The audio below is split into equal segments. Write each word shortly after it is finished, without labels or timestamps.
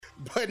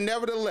But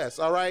nevertheless,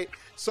 all right.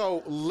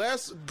 So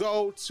let's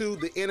go to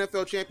the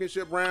NFL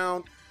championship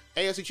round,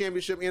 AFC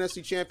championship,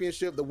 NFC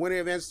championship. The winner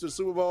advances to the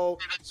Super Bowl.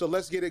 So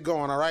let's get it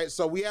going, all right?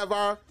 So we have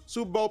our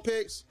Super Bowl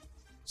picks.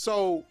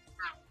 So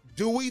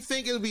do we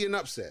think it'll be an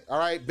upset? All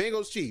right,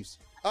 Bengals, Chiefs.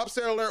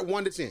 Upset alert,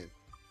 1 to 10.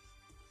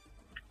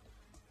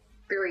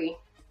 3.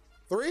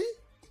 3?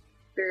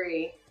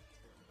 3.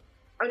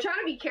 I'm trying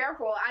to be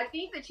careful. I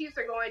think the Chiefs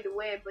are going to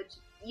win, but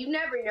you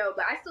never know.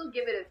 But I still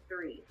give it a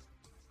 3.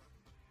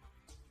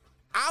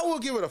 I will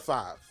give it a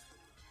 5.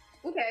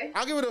 Okay.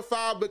 I'll give it a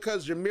 5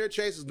 because Ja'Marr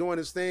Chase is doing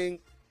his thing,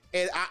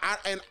 and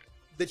and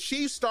the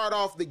Chiefs start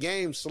off the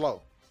game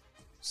slow.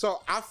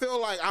 So I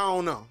feel like I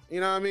don't know. You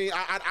know what I mean?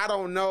 I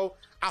don't know.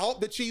 I hope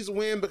the Chiefs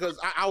win because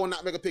I will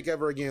not make a pick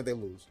ever again if they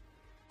lose.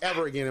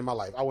 Ever again in my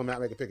life. I will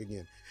not make a pick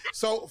again.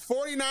 So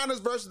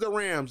 49ers versus the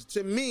Rams.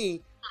 To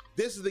me,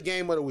 this is the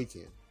game of the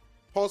weekend.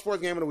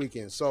 Post-sports game of the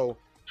weekend. So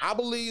I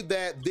believe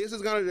that this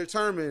is going to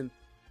determine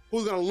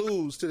who's going to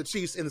lose to the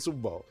Chiefs in the Super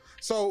Bowl.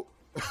 So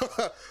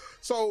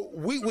so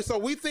we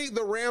think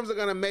the Rams are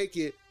going to make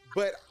it,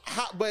 but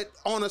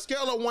on a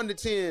scale of 1 to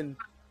 10,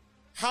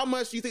 how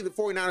much do you think the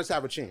 49ers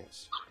have a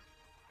chance?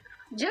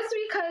 Just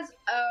because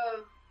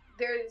of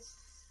their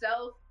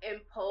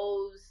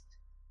self-imposed,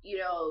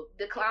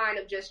 decline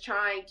of just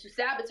trying to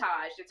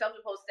sabotage, their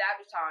self-imposed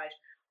sabotage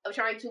of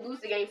trying to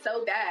lose the game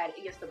so bad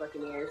against the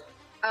Buccaneers.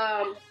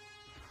 On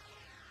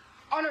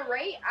a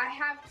rate, I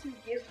have to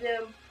give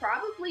them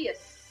probably a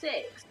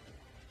 6.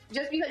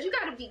 Just because you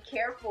got to be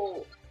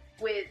careful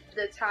with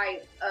the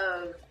type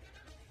of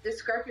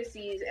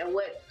discrepancies and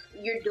what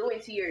you're doing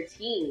to your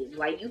team.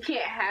 Like, you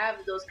can't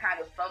have those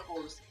kind of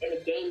fumbles in a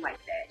game like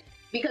that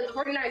because the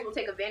 49ers will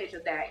take advantage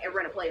of that and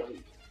run a play on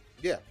you.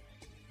 Yeah.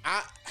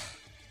 I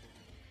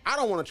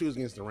don't want to choose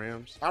against the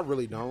Rams. I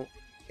really don't.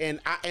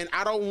 And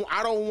I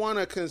don't want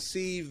to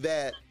conceive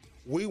that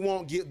we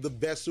won't get the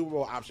best Super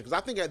Bowl option because I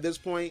think at this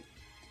point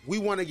we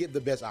want to get the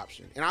best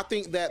option. And I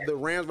think that the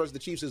Rams versus the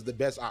Chiefs is the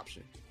best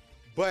option.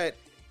 But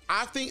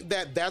I think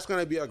that that's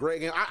going to be a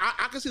great game.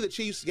 I can see the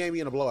Chiefs game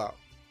being a blowout.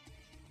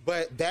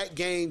 But that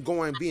game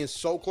being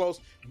so close,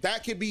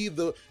 that could be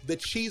the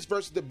Chiefs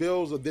versus the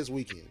Bills of this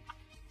weekend.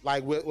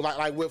 With the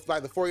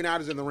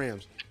 49ers and the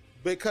Rams.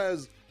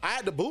 Because I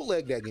had to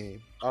bootleg that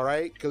game, all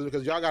right?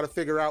 Because y'all got to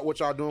figure out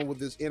what y'all doing with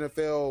this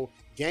NFL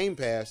Game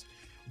Pass.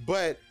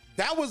 But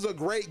that was a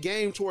great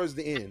game towards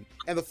the end.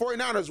 And the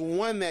 49ers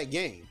won that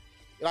game,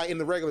 in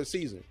the regular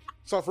season.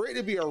 So for it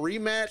to be a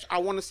rematch, I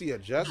want to see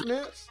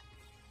adjustments.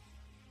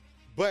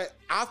 But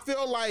I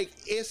feel like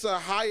it's a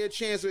higher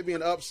chance of it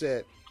being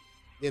upset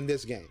in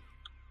this game.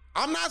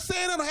 I'm not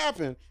saying it'll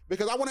happen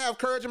because I want to have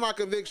courage in my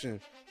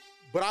conviction,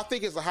 but I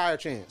think it's a higher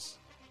chance.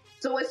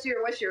 So what's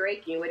your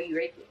ranking? What are you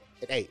ranking?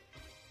 At 8.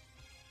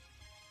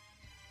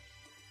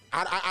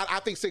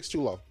 I think 6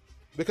 too low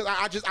because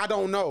I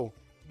don't know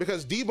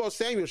because Deebo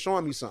Samuel's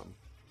showing me something.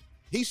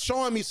 He's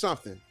showing me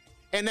something,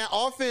 and that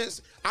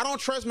offense, I don't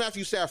trust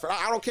Matthew Stafford.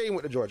 I don't care he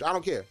went to Georgia. I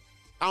don't care.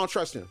 I don't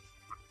trust him.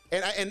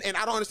 And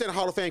I don't understand the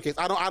Hall of Fame case.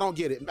 I don't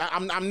get it.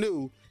 I'm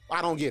new.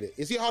 I don't get it.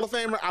 Is he a Hall of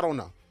Famer? I don't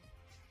know.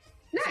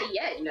 Not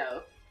yet,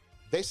 no.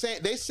 They say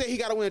he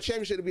got to win a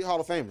championship to be a Hall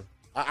of Famer.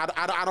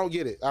 I don't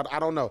get it. I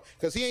don't know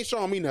because he ain't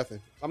showing me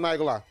nothing. I'm not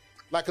gonna lie.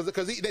 Because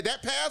that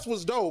pass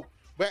was dope,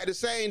 but at the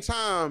same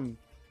time,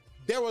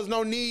 there was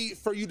no need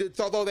for you to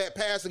throw that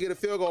pass and get a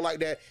field goal like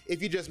that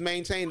if you just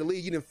maintain the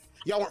lead.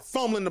 Y'all weren't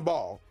fumbling the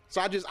ball.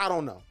 So I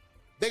don't know.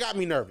 They got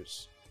me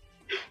nervous.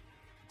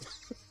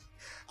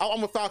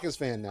 I'm a Falcons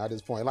fan now at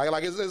this point.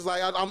 It's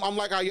like I'm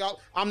like how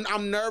y'all.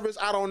 I'm nervous.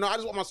 I don't know. I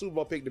just want my Super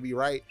Bowl pick to be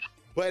right.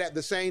 But at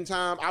the same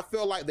time, I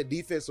feel like the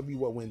defense will be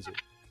what wins it.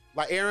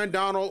 Like Aaron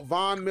Donald,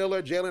 Von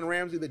Miller, Jalen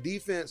Ramsey, the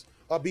defense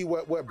will be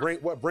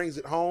what brings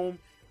it home.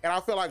 And I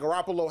feel like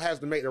Garoppolo has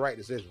to make the right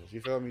decisions.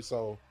 You feel me?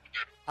 So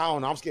I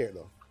don't know. I'm scared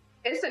though.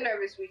 It's a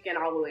nervous weekend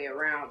all the way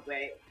around,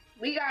 but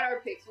we got our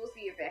picks. We'll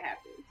see if it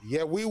happens.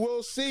 Yeah, we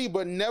will see.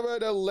 But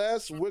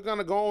nevertheless, we're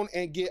gonna go on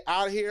and get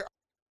out of here.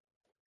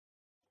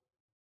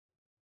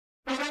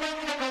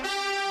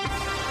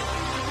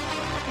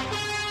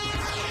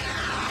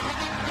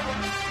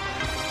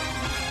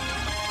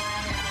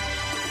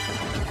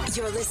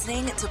 You're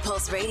listening to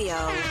Pulse Radio.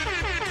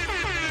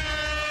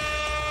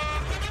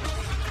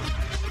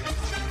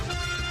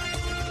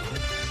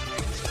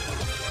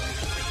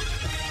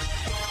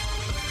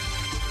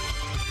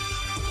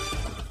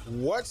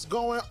 What's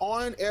going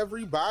on,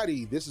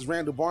 everybody? This is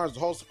Randall Barnes, the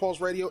host of Pulse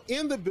Radio,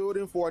 in the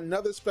building for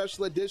another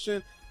special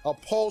edition of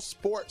Pulse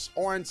Sports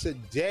on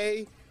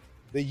today.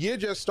 The year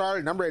just started,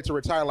 and I'm ready to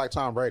retire like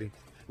Tom Brady.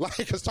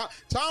 Because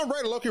Tom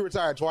Brady low-key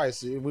retired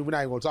twice. We're not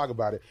even going to talk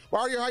about it.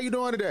 Mario, how you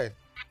doing today?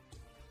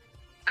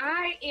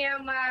 I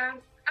am,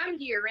 I'm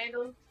here,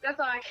 Randall. That's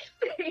all I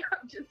can say.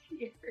 I'm just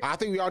here. I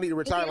think we all need to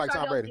retire like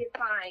Tom Brady. Get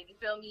fined, you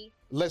feel me?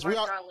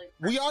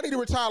 We all need to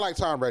retire like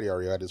Tom Brady,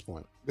 Ario, at this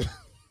point.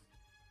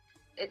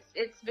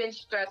 It's been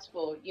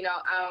stressful,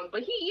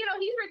 but he's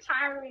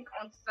retiring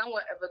on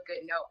somewhat of a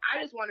good note.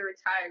 I just want to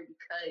retire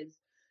because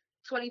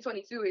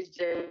 2022 is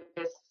just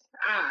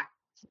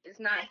it's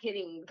not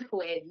hitting the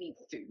way it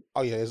needs to.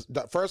 Oh yeah, it's,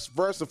 first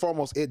and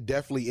foremost, it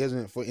definitely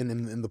isn't for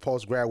in the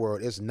post grad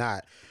world. It's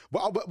not.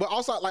 But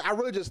also, like, I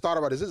really just thought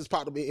about this. This is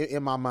popped up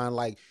in my mind.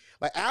 Like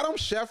Adam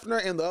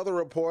Schefter and the other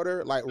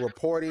reporter, like,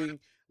 reporting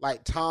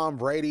like Tom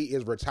Brady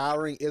is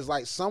retiring is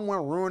like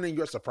someone ruining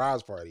your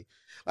surprise party.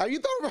 Like, you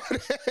thought about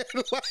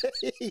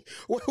it?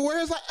 Like,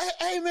 where it's like,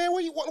 hey man,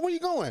 where you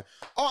going?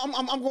 Oh,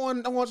 I'm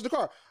going to the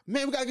car.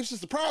 Man, we gotta get you a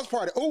surprise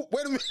party. Oh,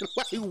 wait a minute.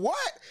 Like,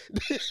 what?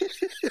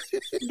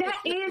 That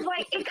is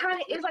like, it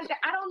kind of is like that.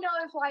 I don't know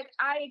if like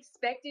I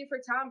expected for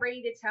Tom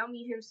Brady to tell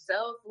me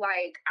himself.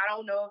 Like, I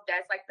don't know if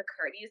that's like the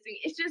courteous thing.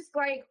 It's just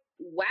like,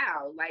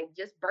 wow, like,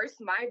 just burst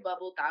my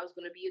bubble. Thought it was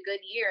going to be a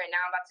good year, and now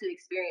I'm about to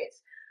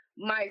experience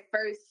my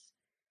first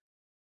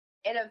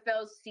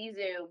NFL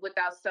season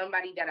without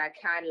somebody that I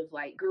kind of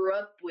like grew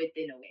up with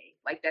in a way.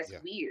 Like, that's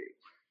weird.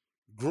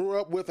 Grew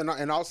up with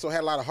and also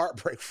had a lot of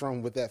heartbreak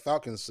from with that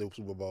Falcons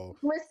Super Bowl.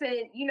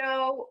 Listen, you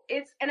know,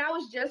 and I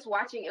was just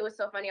watching, it was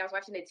so funny. I was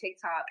watching a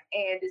TikTok,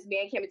 and this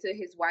man came into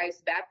his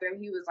wife's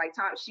bathroom. He was like,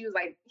 Tom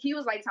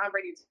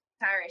Brady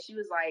retiring. She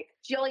was like,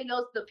 she only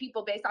knows the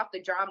people based off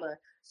the drama.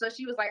 So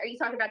she was like, are you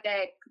talking about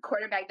that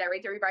quarterback that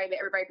raped everybody, but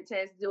everybody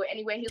pretends to do it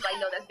anyway? He was like,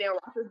 no, that's Ben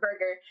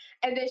Roethlisberger.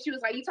 And then she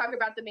was like, you talking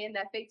about the man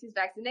that faked his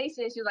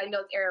vaccination? She was like,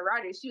 no, it's Aaron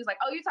Rodgers. She was like,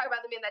 oh, you talking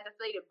about the man that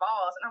deflated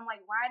balls? And I'm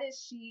like, why does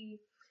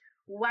she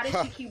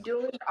keep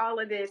doing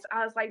all of this?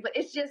 I was like, but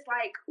it's just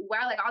like,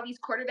 wow, like all these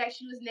quarterbacks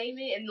she was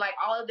naming, and like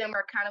all of them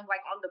are kind of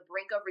like on the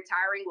brink of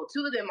retiring. Well,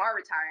 2 of them are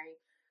retiring.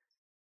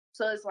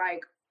 So it's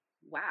like,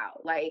 wow,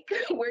 like,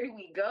 where do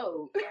we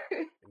go?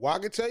 Well, I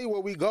can tell you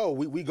where we go.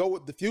 We go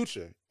with the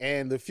future.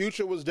 And the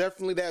future was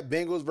definitely that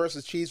Bengals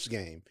versus Chiefs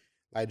game.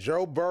 Like,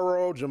 Joe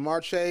Burrow,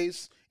 Jamar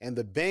Chase, and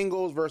the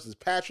Bengals versus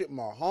Patrick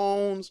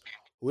Mahomes,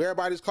 who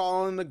everybody's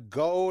calling the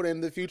GOAT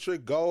and the future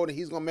GOAT, and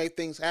he's going to make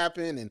things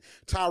happen, and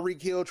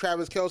Tyreek Hill,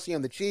 Travis Kelce,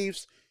 and the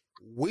Chiefs.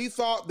 We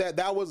thought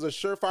that was a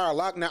surefire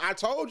lock. Now, I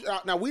told you,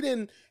 now we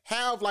didn't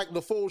have like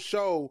the full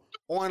show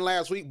on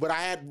last week, but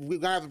we're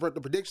going to have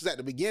the predictions at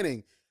the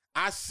beginning.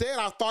 I said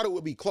I thought it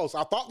would be close.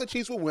 I thought the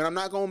Chiefs would win. I'm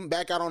not going to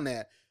back out on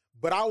that.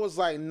 But I was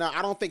like, no,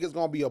 I don't think it's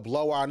going to be a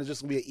blowout, and it's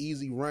just going to be an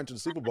easy run to the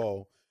Super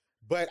Bowl.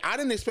 But I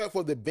didn't expect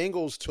for the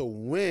Bengals to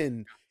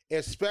win,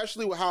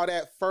 especially with how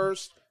that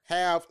first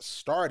half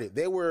started.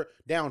 They were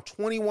down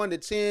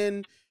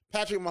 21-10.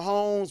 Patrick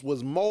Mahomes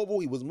was mobile.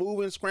 He was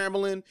moving,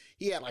 scrambling.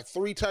 He had like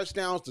 3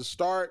 touchdowns to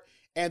start,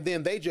 and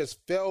then they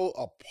just fell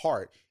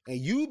apart. And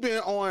you've been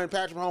on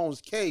Patrick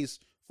Mahomes' case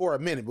for a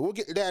minute, but we'll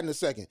get to that in a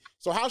second.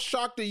 So how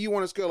shocked are you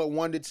on a scale of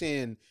 1 to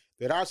 10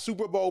 that our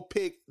Super Bowl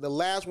pick, the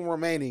last one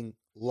remaining,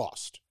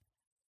 lost?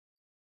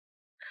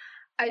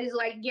 I was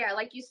like, yeah,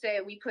 like you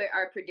said, we put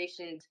our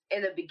predictions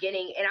in the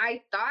beginning, and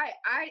I thought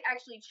I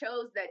actually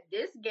chose that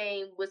this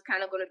game was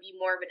kind of going to be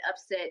more of an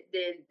upset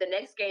than the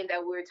next game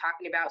that we were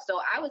talking about. So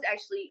I was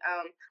actually,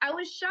 I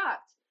was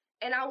shocked,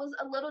 and I was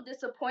a little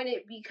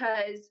disappointed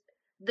because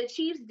the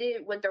Chiefs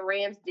did what the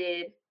Rams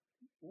did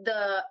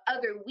the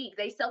other week.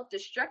 They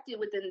self-destructed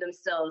within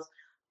themselves.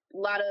 A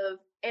lot of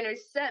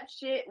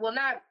interception, well,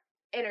 not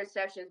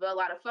interceptions, but a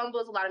lot of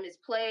fumbles, a lot of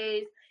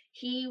misplays.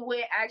 He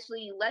went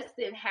actually less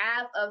than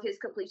half of his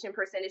completion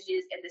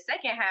percentages in the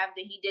second half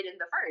than he did in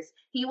the first.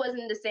 He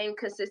wasn't the same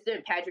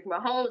consistent Patrick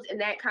Mahomes, and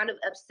that kind of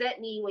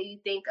upset me when you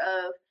think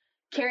of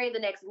carrying the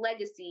next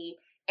legacy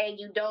and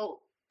you don't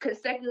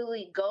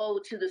consecutively go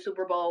to the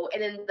Super Bowl,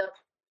 and then the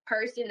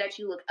person that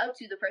you look up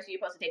to, the person you're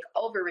supposed to take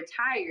over,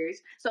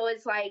 retires. So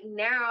it's like,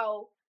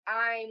 now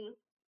I'm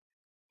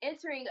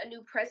entering a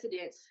new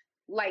precedence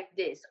like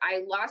this.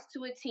 I lost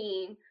to a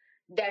team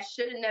that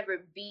should have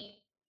never beat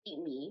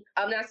me.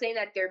 I'm not saying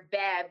that they're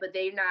bad, but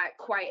they're not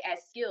quite as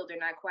skilled. They're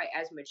not quite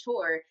as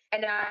mature.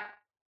 And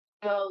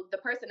well, the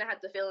person that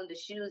had to fill in the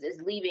shoes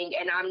is leaving,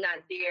 and I'm not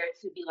there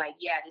to be like,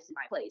 yeah, this is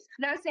my place.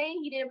 I'm not saying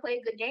he didn't play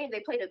a good game.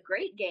 They played a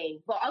great game.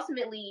 But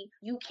ultimately,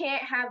 you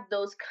can't have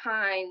those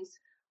kinds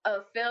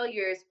of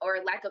failures or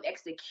lack of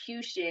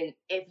execution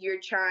if you're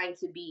trying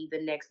to be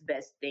the next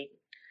best thing,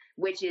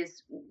 which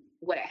is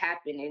what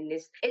happened. And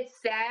it's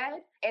sad,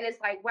 and it's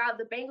like, wow,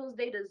 the Bengals,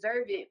 they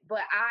deserve it.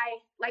 But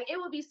it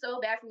would be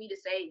so bad for me to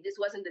say this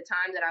wasn't the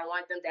time that I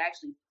want them to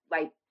actually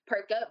like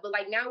perk up. But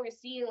like, now we're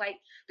seeing like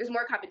there's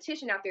more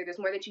competition out there. There's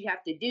more that you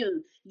have to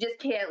do. You just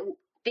can't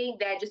think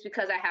that just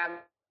because I have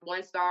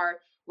 1-star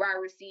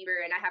wide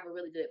receiver and I have a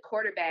really good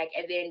quarterback,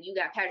 and then you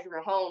got Patrick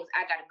Mahomes,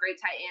 I got a great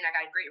tight end, I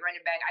got a great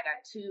running back, I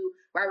got 2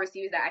 wide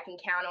receivers that I can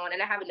count on,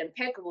 and I have an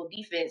impeccable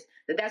defense,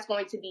 that's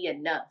going to be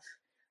enough.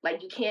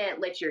 Like, you can't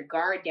let your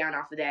guard down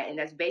off of that, and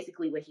that's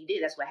basically what he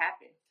did. That's what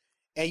happened.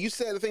 And you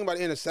said the thing about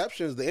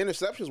interceptions. The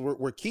interceptions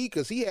were key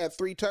because he had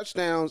 3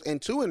 touchdowns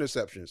and 2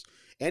 interceptions.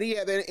 And he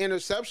had that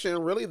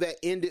interception really that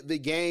ended the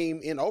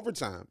game in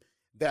overtime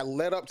that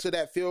led up to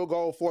that field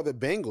goal for the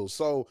Bengals.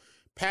 So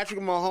Patrick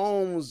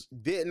Mahomes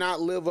did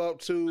not live up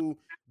to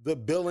the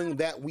billing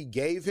that we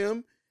gave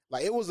him.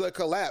 Like, it was a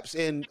collapse.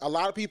 And a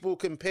lot of people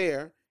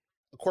compare,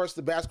 of course,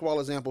 the basketball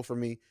example for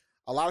me,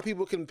 a lot of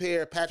people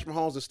compare Patrick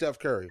Mahomes to Steph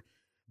Curry.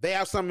 they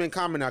have something in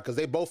common now because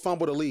they both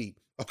fumbled a lead.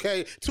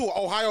 Okay, to an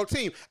Ohio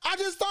team. I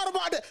just thought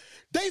about that.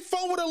 They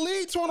fumbled a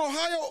lead to an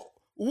Ohio.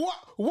 What?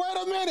 Wait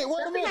a minute.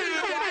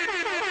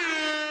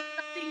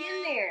 Something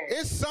in there.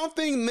 It's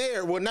something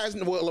there. Well,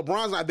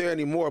 LeBron's not there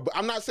anymore. But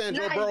I'm not saying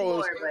Joe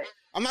Burrow.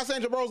 I'm not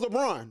saying Joe Burrow's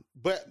LeBron.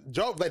 But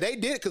they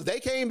did it because they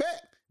came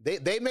back.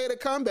 They made a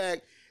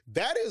comeback.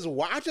 That is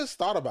why I just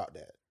thought about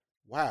that.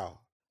 Wow.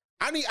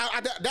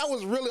 That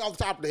was really off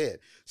the top of the head.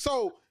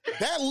 So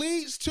that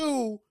leads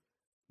to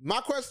my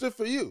question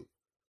for you.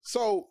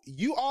 So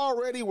you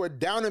already were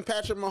down in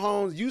Patrick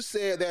Mahomes. You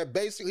said that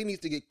basically he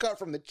needs to get cut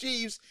from the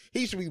Chiefs.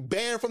 He should be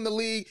banned from the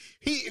league.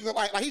 He should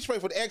play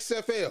for the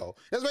XFL.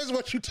 That's basically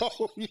what you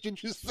told me.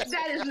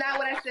 That is not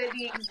what I said.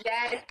 The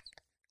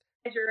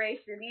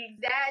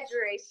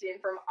exaggeration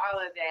from all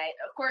of that.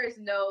 Of course,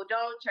 no,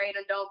 don't trade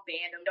him, don't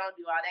ban him, don't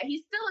do all that.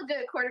 He's still a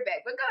good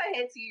quarterback. But go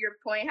ahead to your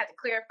point. I have to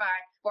clarify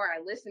for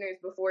our listeners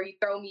before you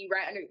throw me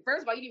right under.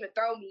 First of all, you didn't even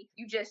throw me.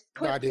 You just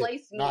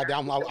placed me. No,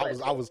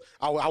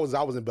 I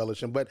was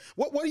embellishing. But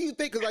what do you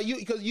think? Because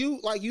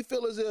you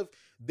feel as if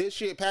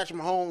this year Patrick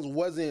Mahomes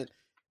wasn't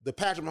the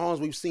Patrick Mahomes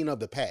we've seen of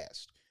the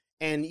past,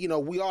 and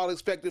we all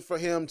expected for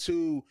him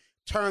to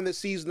turn the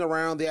season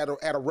around. They had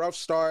a rough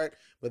start,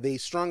 but they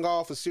strung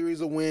off a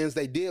series of wins.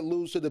 They did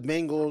lose to the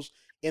Bengals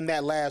in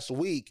that last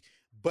week,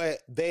 but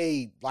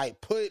they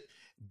put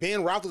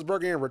Ben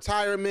Roethlisberger in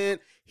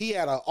retirement. He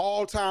had an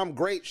all-time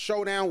great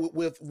showdown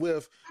with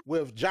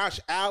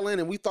Josh Allen,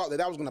 and we thought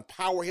that was going to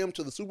power him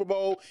to the Super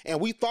Bowl, and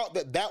we thought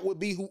that would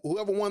be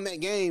whoever won that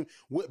game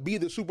would be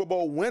the Super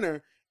Bowl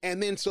winner.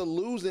 And then to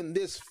lose in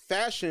this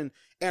fashion,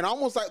 and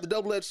almost like the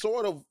double-edged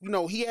sword of,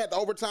 he had the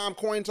overtime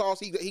coin toss.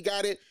 He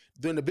got it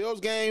during the Bills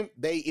game.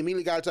 They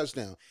immediately got a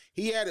touchdown.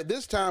 He had it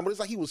this time, but it's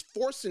like he was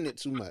forcing it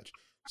too much.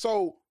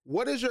 So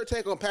what is your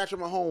take on Patrick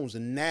Mahomes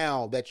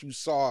now that you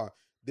saw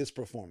this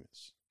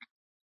performance?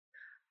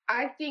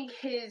 I think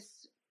his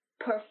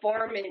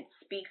performance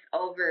speaks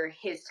over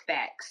his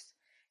facts.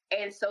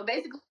 And so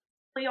basically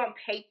on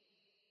paper,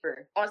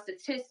 on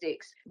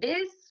statistics,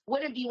 this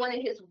wouldn't be one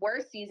of his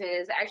worst seasons.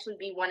 It's actually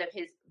be one of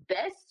his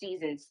best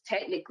seasons,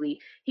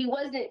 technically. He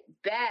wasn't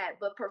bad,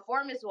 but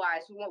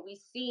performance-wise, from what we've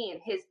seen,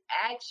 his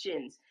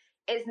actions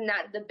is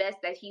not the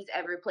best that he's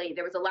ever played.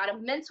 There was a lot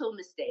of mental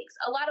mistakes,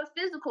 a lot of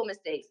physical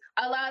mistakes,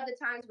 a lot of the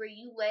times where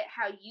you let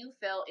how you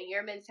felt and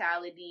your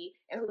mentality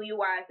and who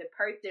you are as a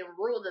person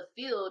rule the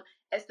field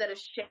instead of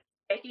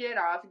shaking it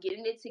off,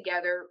 getting it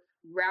together,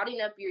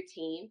 routing up your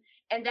team.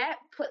 And that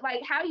put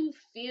how you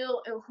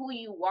feel and who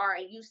you are.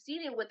 And you've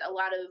seen it with a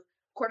lot of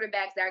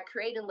quarterbacks that are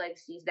creating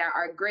legacies that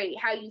are great.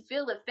 How you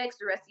feel affects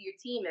the rest of your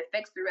team,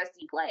 affects the rest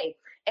of your play.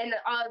 And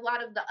a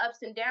lot of the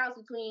ups and downs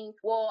between,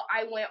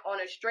 I went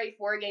on a straight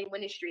 4-game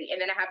winning streak, and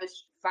then I have a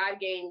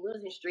 5-game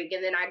losing streak,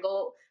 and then I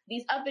go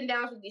these up and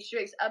downs with these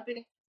streaks, up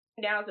and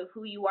downs of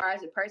who you are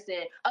as a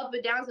person, up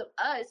and downs of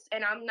us.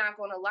 And I'm not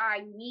going to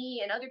lie,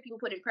 me and other people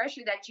putting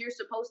pressure that you're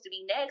supposed to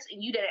be next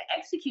and you didn't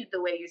execute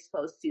the way you're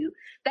supposed to.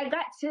 That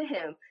got to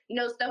him.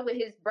 Stuff with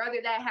his brother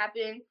that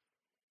happened,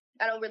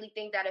 I don't really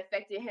think that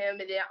affected him.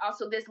 And then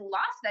also this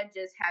loss that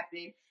just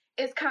happened,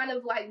 it's kind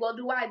of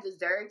do I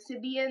deserve to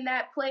be in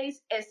that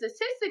place? And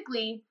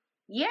statistically,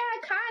 yeah,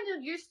 kind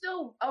of. You're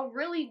still a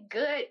really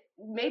good,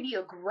 maybe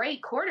a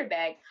great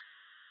quarterback.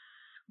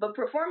 But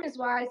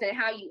performance-wise and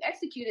how you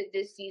executed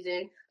this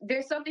season,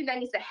 there's something that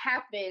needs to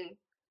happen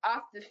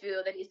off the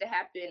field, that needs to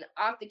happen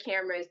off the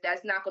cameras,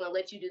 that's not going to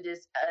let you do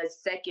this a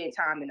second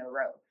time in a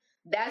row.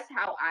 That's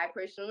how I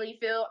personally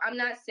feel. I'm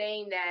not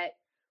saying that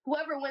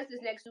whoever wins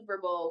this next Super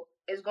Bowl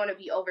is going to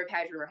be over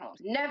Patrick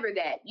Mahomes. Never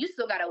that. You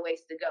still got a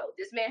ways to go.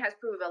 This man has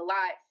proven a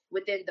lot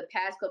within the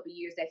past couple of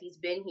years that he's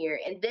been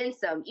here, and then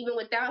some. Even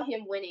without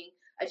him winning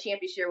a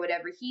championship or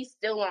whatever, he's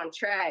still on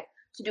track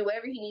to do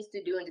whatever he needs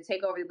to do and to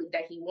take over the league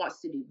that he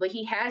wants to do. But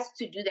he has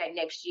to do that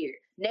next year.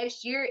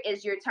 Next year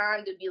is your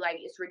time to be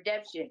it's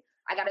redemption.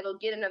 I got to go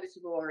get another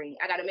Super Bowl ring.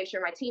 I got to make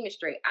sure my team is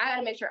straight. I got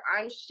to make sure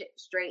I'm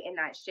straight and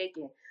not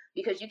shaken,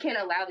 because you can't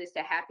allow this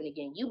to happen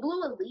again. You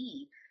blew a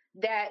lead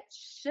that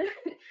should,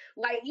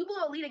 you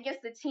blew a lead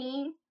against a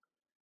team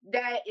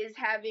that is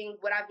having,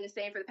 what I've been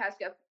saying for the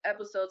past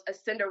episodes, a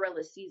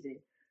Cinderella season.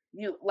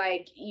 You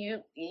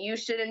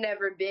should have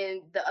never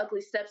been the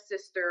ugly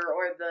stepsister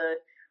or the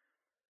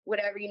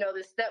whatever,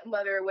 the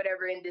stepmother or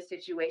whatever in this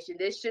situation.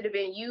 This should have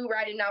been you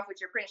riding off with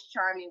your Prince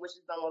Charming, which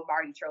is the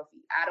Lombardi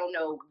Trophy. I don't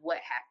know what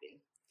happened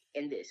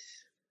in this.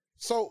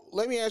 So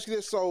let me ask you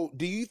this. So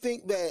do you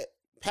think that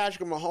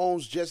Patrick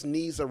Mahomes just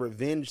needs a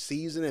revenge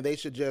season and they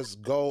should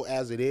just go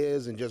as it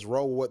is and just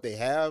roll with what they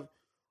have?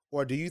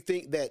 Or do you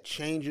think that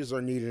changes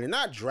are needed, and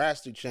not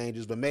drastic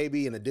changes, but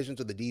maybe in addition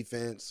to the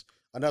defense,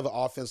 another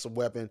offensive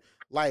weapon?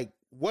 What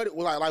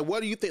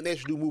do you think they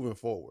should do moving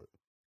forward?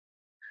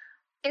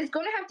 It's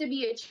going to have to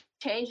be a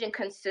change in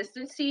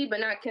consistency, but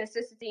not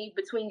consistency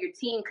between your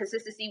team,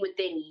 consistency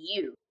within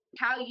you.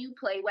 How you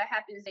play, what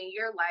happens in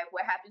your life,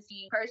 what happens to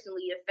you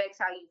personally affects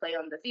how you play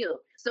on the field.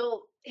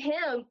 So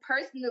him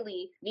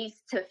personally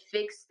needs to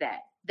fix that.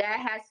 That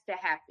has to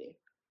happen.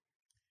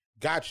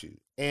 Got you.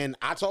 And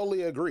I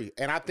totally agree.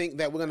 And I think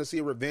that we're going to see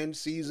a revenge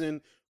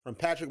season from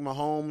Patrick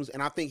Mahomes.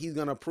 And I think he's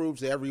going to prove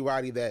to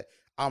everybody that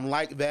I'm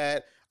like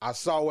that. I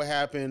saw what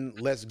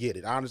happened. Let's get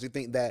it. I honestly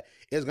think that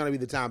is going to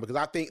be the time, because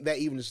I think that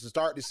even to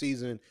start the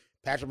season,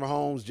 Patrick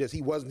Mahomes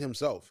he wasn't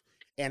himself.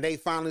 And they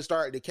finally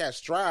started to catch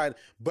stride.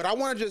 But I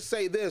want to just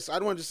say this. I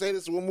don't want to just say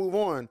this. We'll move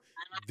on.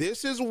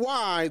 This is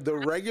why the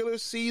regular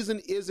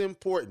season is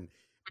important,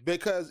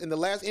 because in the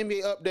last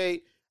NBA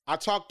update, I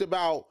talked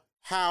about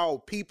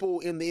how people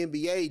in the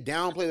NBA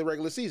downplay the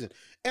regular season.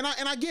 And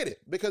I get it,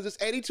 because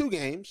it's 82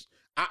 games.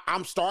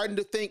 I'm starting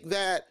to think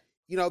that,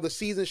 the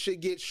season should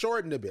get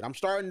shortened a bit. I'm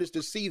starting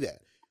to see that.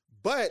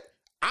 But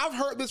I've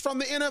heard this from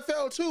the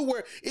NFL too,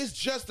 where it's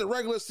just the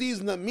regular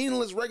season, the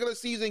meaningless regular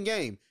season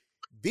game.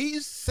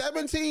 These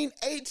 17,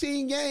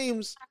 18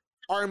 games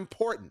are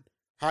important.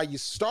 How you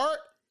start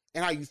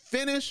and how you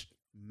finish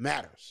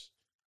matters.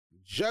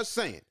 Just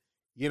saying,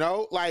 I'm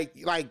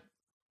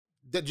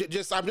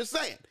just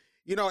saying,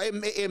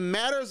 it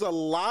matters a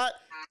lot,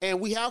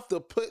 and we have to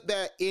put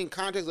that in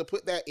context and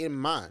put that in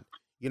mind,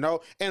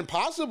 and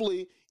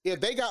possibly if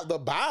they got the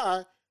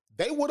bye,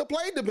 they would have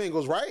played the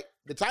Bengals, right?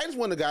 The Titans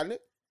wouldn't have gotten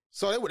it.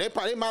 So they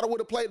probably might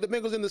have played the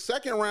Bengals in the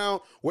second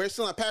round, where it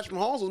seemed like Patrick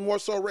Mahomes was more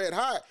so red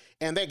hot,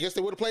 and they guess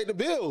they would have played the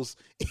Bills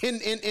in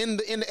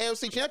the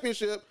AFC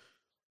Championship,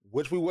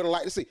 which we would have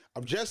liked to see.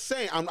 I'm just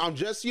saying. I'm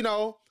just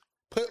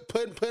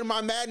putting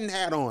my Madden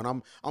hat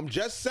on. I'm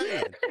just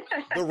saying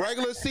the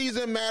regular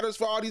season matters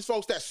for all these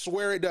folks that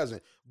swear it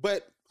doesn't.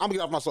 But I'm gonna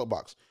get off my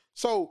soapbox.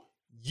 So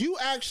you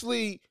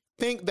actually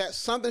think that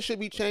something should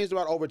be changed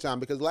about overtime,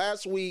 because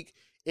last week,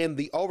 in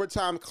the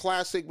overtime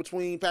classic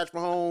between Patrick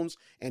Mahomes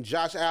and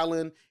Josh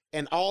Allen,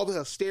 and all the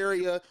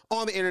hysteria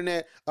on the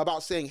internet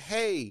about saying,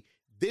 hey,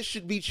 this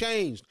should be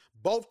changed.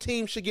 Both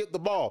teams should get the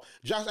ball.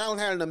 Josh Allen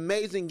had an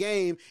amazing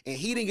game, and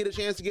he didn't get a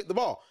chance to get the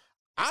ball.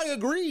 I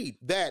agreed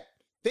that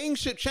things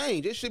should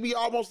change. It should be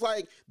almost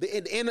like the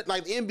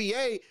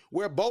NBA,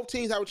 where both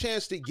teams have a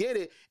chance to get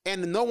it,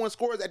 and no one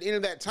scores at the end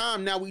of that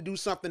time. Now we do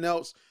something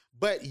else.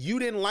 But you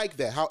didn't like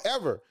that.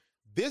 However,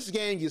 this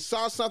game, you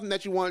saw something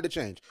that you wanted to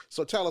change.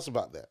 So tell us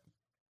about that.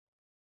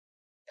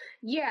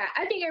 Yeah,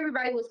 I think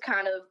everybody was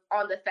kind of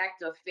on the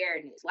fact of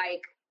fairness.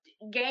 Like,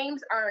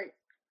 games aren't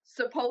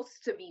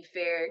supposed to be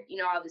fair.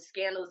 All the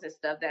scandals and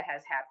stuff that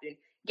has happened.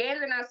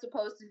 Games are not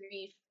supposed to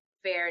be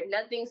fair.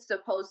 Games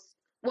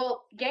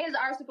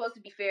are supposed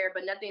to be fair,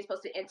 but nothing's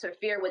supposed to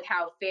interfere with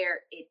how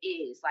fair it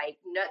is. Like,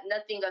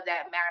 nothing of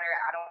that matter.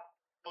 I don't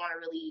want to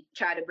really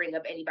try to bring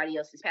up anybody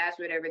else's past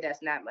or whatever.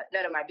 That's none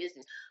of my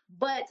business.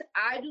 But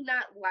I do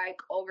not like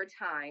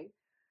overtime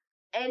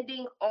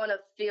ending on a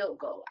field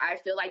goal. I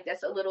feel like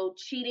that's a little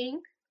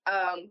cheating.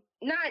 Not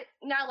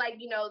like,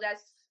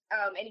 that's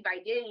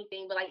anybody did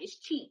anything, but like, it's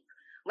cheap.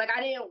 Like,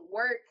 I didn't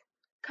work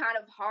kind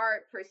of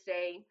hard per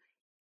se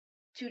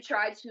to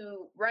try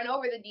to run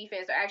over the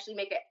defense or actually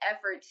make an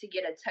effort to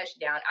get a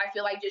touchdown. I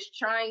feel like just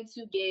trying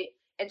to get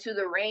into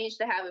the range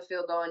to have a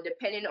field goal, and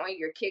depending on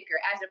your kicker,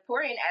 as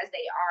important as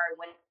they are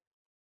when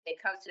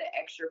it comes to the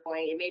extra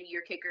point, and maybe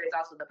your kicker is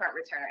also the punt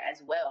returner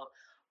as well.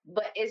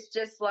 But it's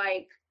just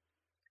like,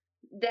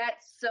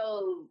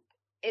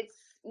 it's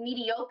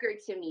mediocre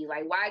to me.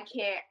 Like, why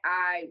can't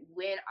I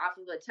win off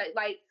of a touch?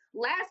 Like,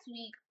 last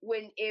week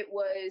when it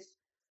was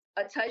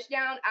a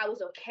touchdown, I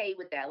was okay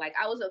with that. Like,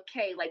 I was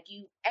okay. Like,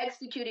 you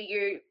executed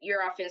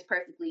your offense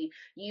perfectly.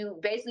 You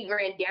basically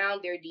ran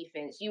down their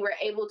defense. You were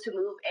able to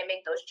move and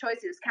make those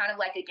choices, kind of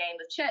like a game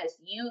of chess.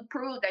 You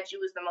proved that you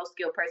was the most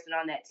skilled person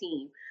on that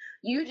team.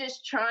 You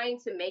just trying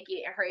to make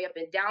it and hurry up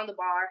and down the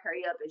bar,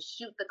 hurry up and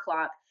shoot the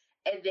clock,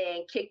 and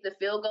then kick the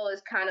field goal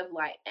is kind of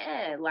like,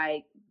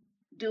 like,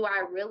 do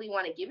I really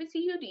want to give it to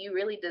you? Do you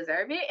really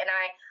deserve it? And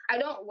I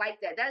don't like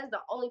that. That is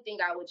the only thing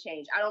I would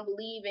change. I don't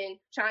believe in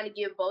trying to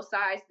give both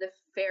sides the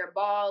fair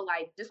ball.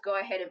 Like, just go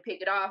ahead and pick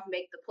it off,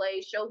 make the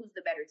play, show who's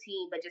the better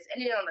team. But just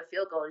ending it on the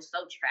field goal is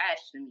so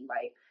trash to me.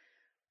 Like,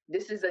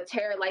 this is a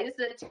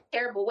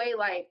terrible way.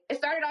 Like, it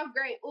started off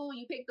great. Ooh,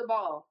 you picked the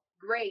ball.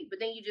 Great. But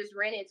then you just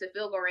ran into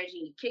field goal range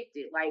and you kicked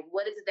it. Like,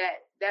 what is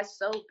that? That's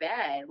so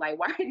bad. Like,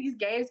 why do these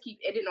games keep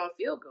ending on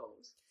field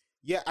goals?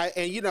 Yeah,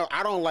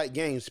 I don't like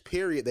games,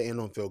 period, that end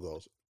on field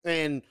goals.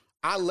 And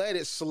I let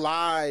it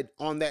slide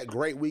on that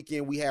great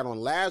weekend we had on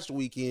last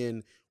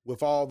weekend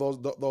with all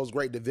those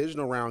great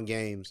divisional round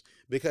games,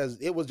 because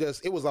it was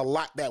a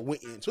lot that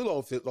went into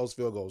those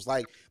field goals.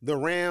 Like the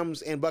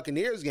Rams and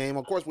Buccaneers game,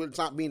 of course,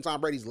 being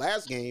Tom Brady's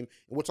last game,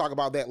 and we'll talk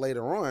about that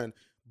later on.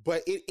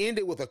 But it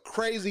ended with a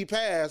crazy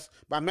pass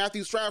by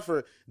Matthew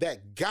Stafford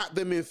that got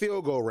them in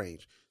field goal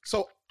range.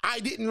 So I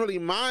didn't really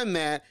mind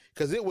that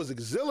because it was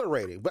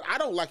exhilarating, but I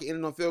don't like it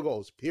ending on field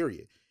goals,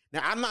 period.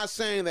 Now, I'm not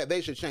saying that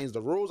they should change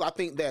the rules. I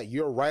think that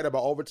you're right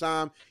about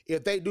overtime.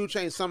 If they do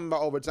change something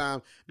about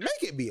overtime, make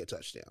it be a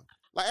touchdown.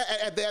 Like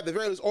at the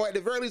very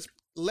least,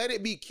 let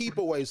it be keep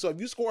away. So if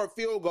you score a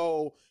field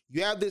goal,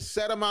 you have this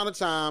set amount of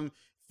time,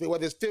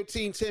 whether it's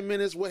 15, 10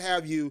 minutes, what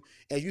have you,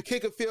 and you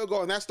kick a field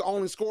goal and that's the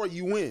only score,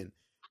 you win.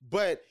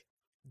 But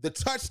the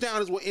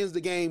touchdown is what ends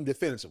the game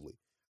definitively.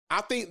 I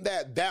think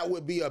that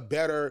would be a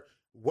better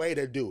way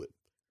to do it.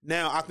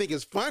 Now, I think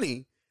it's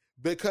funny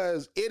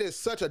because it is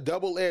such a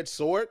double-edged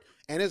sword,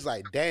 and it's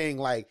like, dang,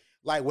 like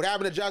what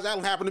happened to Josh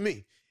Allen happened to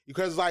me.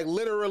 Because like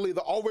literally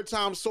the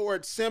overtime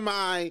sword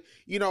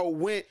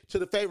went to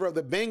the favor of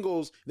the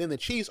Bengals, then the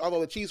Chiefs, although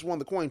the Chiefs won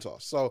the coin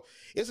toss. So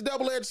it's a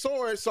double-edged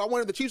sword. So I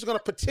wonder if the Chiefs are going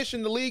to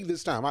petition the league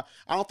this time. I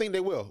don't think they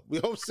will. We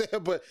hope so,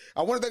 but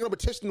I wonder if they're going to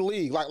petition the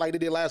league like they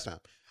did last time.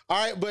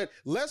 All right, but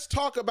let's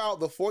talk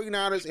about the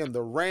 49ers and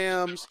the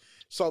Rams.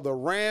 So the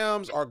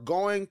Rams are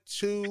going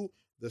to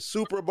the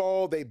Super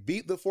Bowl. They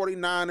beat the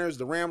 49ers.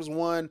 The Rams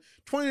won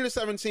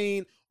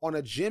 20-17 on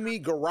a Jimmy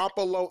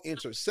Garoppolo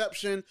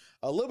interception.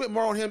 A little bit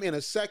more on him in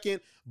a second,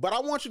 but I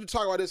want you to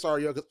talk about this,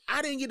 Ario, because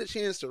I didn't get a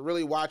chance to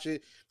really watch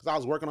it because I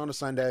was working on a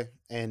Sunday,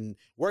 and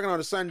working on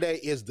a Sunday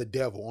is the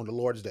devil on the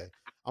Lord's Day.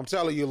 I'm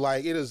telling you,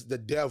 like, it is the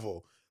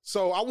devil.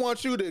 So I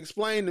want you to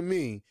explain to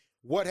me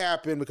what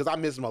happened because I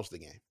missed most of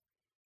the game.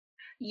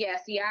 Yeah,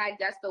 see,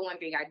 that's the one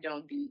thing I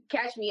don't do.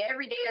 Catch me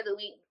every day of the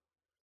week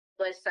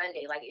but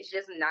Sunday. Like, it's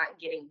just not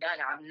getting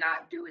done. I'm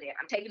not doing it.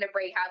 I'm taking a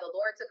break. How the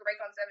Lord took a break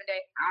on 7 day,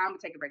 I'm going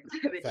to take a break on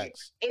 7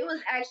 days. It was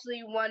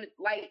actually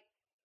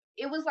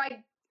it was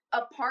like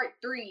a part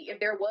 3, if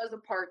there was a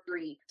part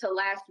 3 to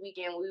last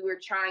weekend. We were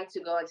trying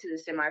to go into the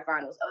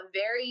semifinals.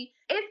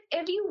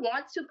 If you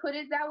want to put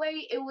it that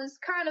way, it was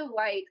kind of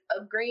like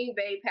a Green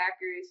Bay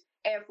Packers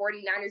and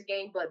 49ers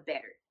game, but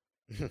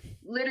better.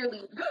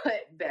 Literally,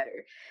 but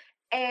better.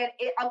 And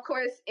of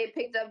course, it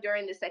picked up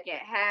during the second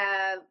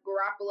half.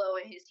 Garoppolo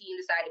and his team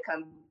decided to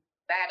come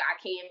back. I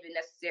can't even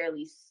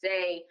necessarily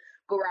say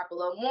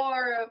Garoppolo.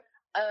 More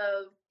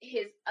of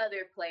his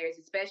other players,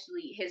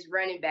 especially his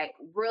running back,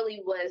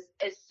 really was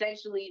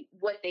essentially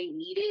what they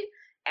needed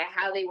and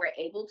how they were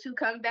able to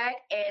come back.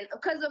 And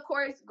because, of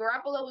course,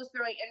 Garoppolo was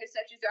throwing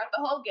interceptions throughout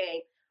the whole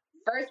game.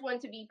 First one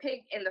to be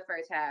picked in the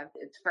first half.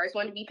 It's first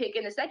one to be picked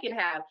in the second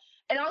half.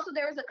 And also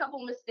there was a couple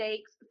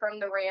mistakes from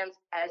the Rams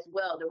as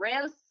well. The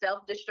Rams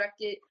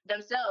self-destructed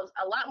themselves.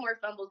 A lot more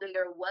fumbles than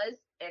there was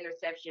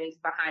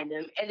interceptions behind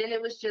them. And then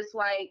it was just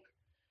like,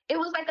 it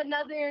was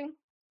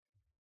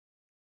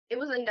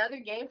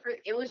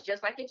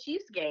just like a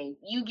Chiefs game.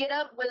 You get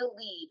up with a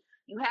lead.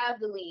 You have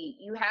the lead.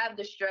 You have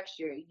the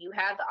structure. You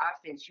have the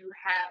offense. You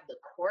have the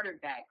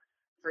quarterback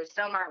for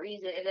some odd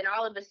reason. And then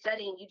all of a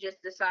sudden you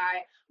just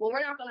decide, well,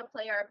 we're not going to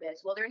play our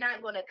best. Well, they're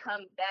not going to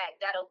come back.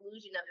 That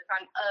illusion of if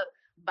I'm up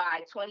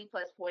by 20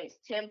 plus points,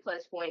 10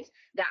 plus points,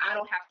 that I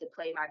don't have to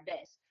play my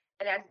best.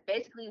 And that's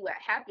basically what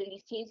happened.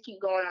 These teams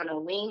keep going on a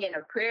wing and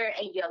a prayer,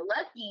 and you're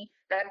lucky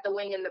that the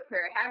wing and the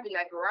prayer happened,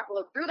 that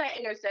Garoppolo threw that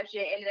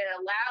interception and it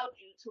allowed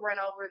you to run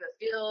over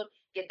the field,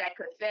 get that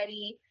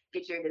confetti,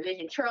 get your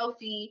division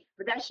trophy.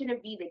 But that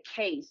shouldn't be the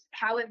case.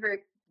 However,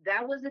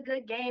 that was a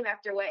good game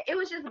after what? It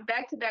was just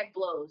back-to-back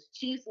blows.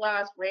 Chiefs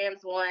lost,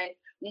 Rams won.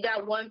 We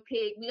got one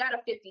pick. We got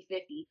a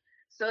 50-50.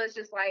 So it's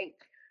just like,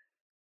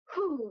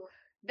 whew.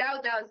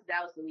 That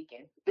was the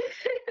weekend.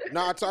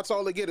 No, I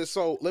totally get it.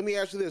 So let me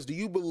ask you this. Do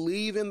you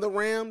believe in the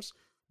Rams?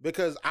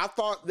 Because I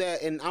thought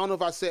that, and I don't know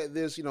if I said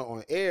this,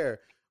 on air,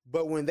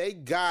 but when they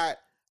got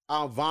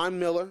Von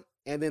Miller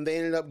and then they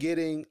ended up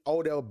getting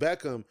Odell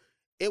Beckham,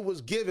 it was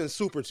given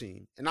super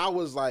team. And I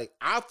was like,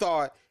 I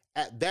thought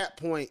at that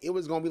point it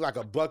was going to be like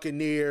a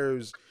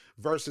Buccaneers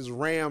versus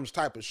Rams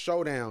type of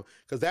showdown,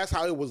 because that's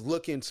how it was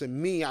looking to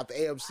me out the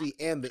AFC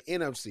and the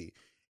NFC.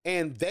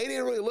 And they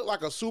didn't really look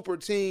like a super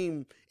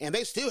team, and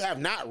they still have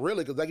not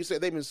really, because like you said,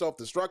 they've been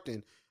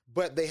self-destructing.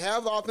 But they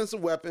have the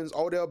offensive weapons,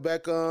 Odell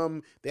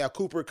Beckham, they have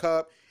Cooper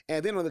Kupp,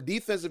 and then on the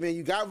defensive end,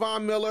 you got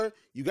Von Miller,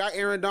 you got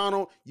Aaron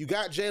Donald, you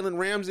got Jalen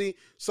Ramsey.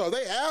 So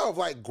they have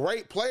like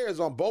great players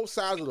on both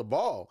sides of the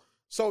ball.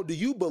 So do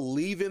you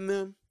believe in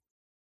them?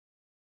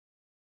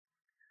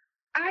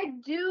 I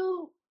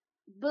do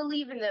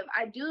believe in them.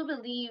 I do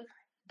believe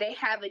they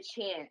have a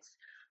chance,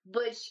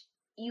 but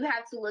you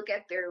have to look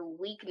at their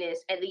weakness,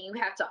 and then you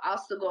have to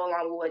also go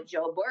along with what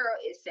Joe Burrow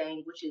is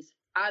saying, which is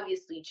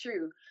obviously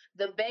true.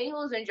 The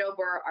Bengals and Joe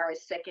Burrow are a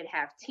second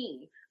half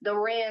team. The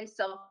Rams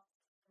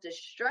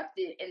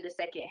self-destructed in the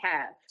second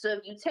half. So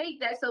if you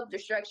take that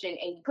self-destruction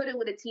and you put it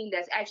with a team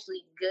that's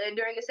actually good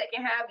during the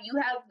second half, you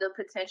have the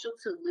potential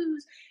to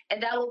lose.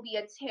 And that will be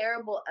a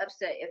terrible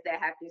upset if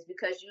that happens,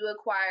 because you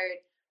acquired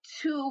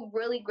two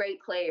really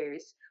great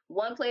players.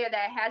 One player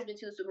that has been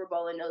to the Super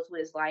Bowl and knows what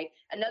it's like.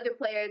 Another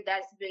player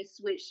that's been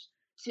switched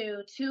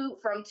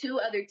from two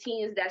other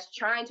teams that's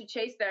trying to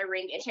chase that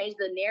ring and change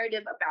the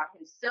narrative about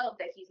himself,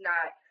 that he's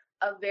not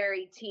a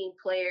very team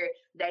player,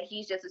 that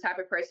he's just the type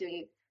of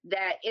person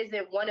that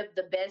isn't one of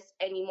the best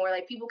anymore.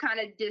 Like, people kind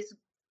of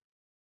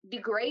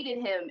degraded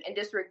him and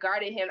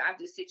disregarded him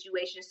after the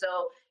situation.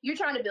 So you're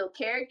trying to build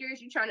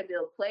characters, you're trying to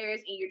build players,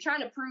 and you're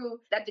trying to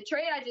prove that the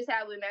trade I just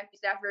had with Matthew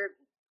Stafford,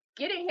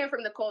 getting him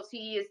from the Colts,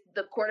 he is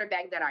the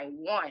quarterback that I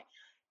want.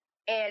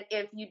 And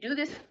if you do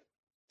this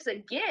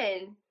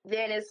again,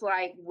 then it's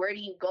like, where do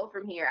you go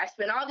from here? I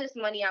spent all this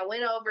money. I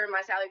went over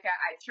my salary cap.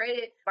 I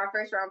traded my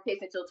first round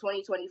picks until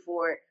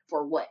 2024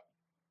 for what?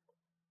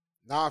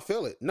 No, I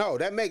feel it. No,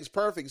 that makes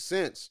perfect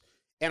sense.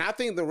 And I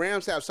think the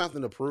Rams have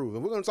something to prove.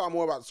 And we're going to talk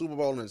more about the Super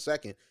Bowl in a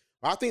second.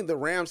 I think the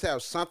Rams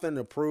have something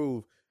to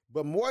prove,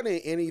 but more than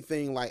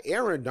anything, like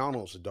Aaron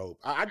Donald's dope.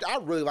 I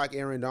really like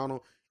Aaron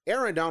Donald.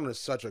 Aaron Donald is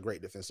such a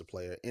great defensive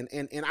player, and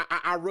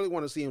I really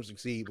want to see him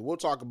succeed. But we'll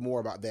talk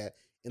more about that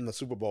in the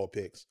Super Bowl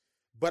picks.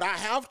 But I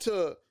have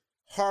to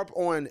harp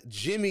on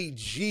Jimmy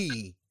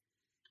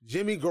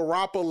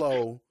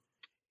Garoppolo.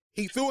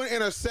 He threw an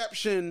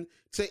interception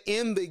to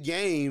end the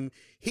game.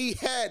 He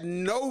had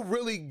no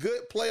really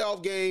good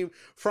playoff game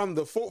from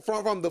the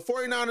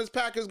 49ers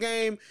Packers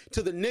game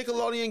to the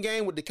Nickelodeon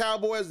game with the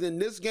Cowboys. Then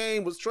this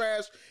game was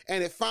trash,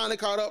 and it finally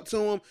caught up to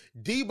him.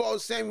 Deebo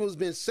Samuel's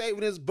been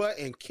saving his butt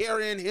and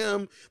carrying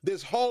him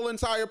this whole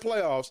entire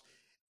playoffs.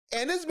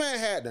 And this man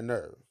had the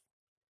nerve,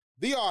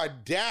 the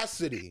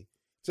audacity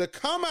to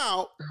come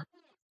out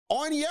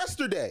on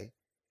yesterday.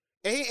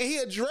 And he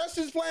addressed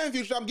his playing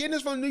future. I'm getting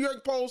this from the New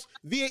York Post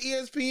via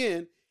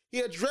ESPN. He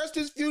addressed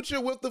his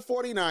future with the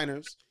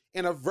 49ers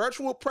in a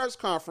virtual press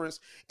conference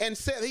and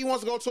said he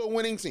wants to go to a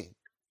winning team.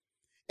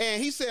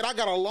 And he said, I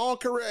got a long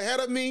career ahead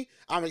of me.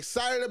 I'm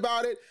excited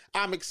about it.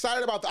 I'm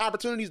excited about the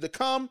opportunities to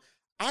come.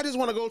 I just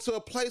want to go to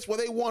a place where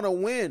they want to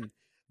win.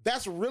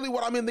 That's really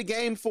what I'm in the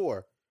game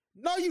for.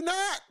 No, you're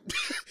not.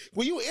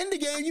 When you in the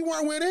game, you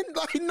weren't winning.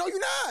 Like, no, you're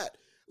not.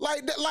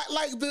 Like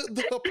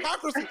the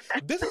hypocrisy.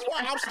 This is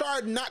why I'm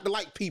starting not to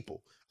like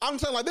people. I'm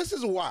telling, like, this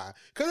is why.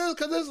 Because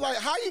it's like,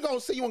 how you going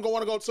to say you want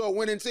to go to a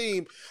winning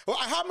team? Well,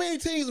 how many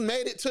teams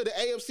made it to the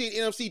AFC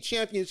and NFC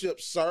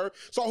championships, sir?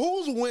 So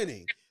who's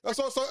winning?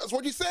 So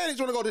what you saying is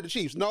you want to go to the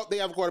Chiefs? No, they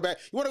have a quarterback.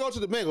 You want to go to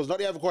the Bengals? No,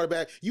 they have a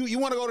quarterback. You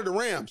want to go to the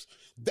Rams?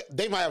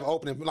 They might have an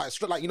opening. Like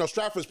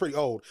Stratford's pretty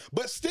old.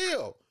 But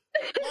still,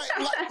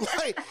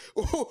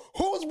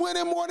 who's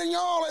winning more than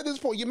y'all at this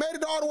point? You made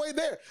it all the way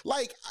there.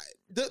 Like,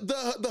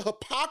 the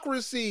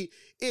hypocrisy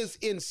is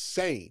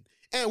insane.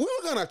 And we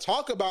were going to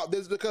talk about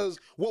this because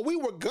what we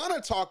were going to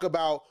talk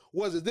about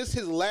was, is this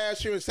his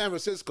last year in San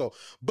Francisco?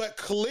 But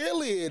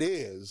clearly it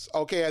is,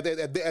 okay,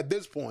 at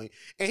this point.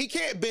 And he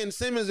can't Ben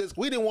Simmons this.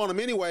 We didn't want him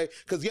anyway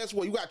because guess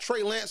what? You got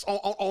Trey Lance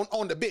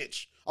on the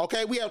bench.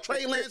 Okay, we have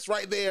Trey Lance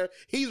right there.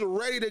 He's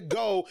ready to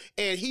go,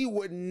 and he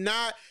would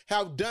not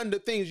have done the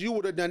things you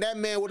would have done. That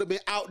man would have been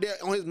out there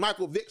on his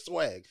Michael Vick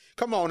swag.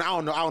 Come on, I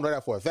don't know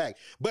that for a fact,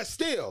 but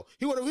still,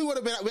 he would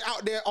have been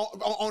out there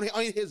on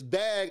his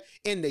bag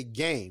in the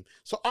game.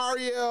 So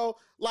Ariel,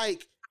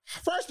 like,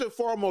 first and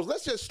foremost,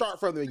 let's just start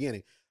from the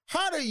beginning.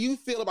 How do you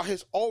feel about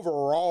his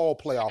overall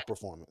playoff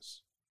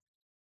performance?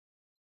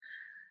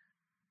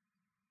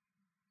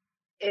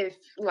 If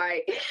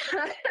like.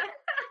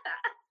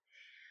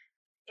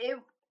 It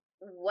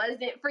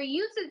wasn't for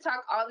you to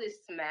talk all this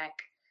smack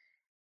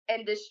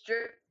and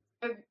distribute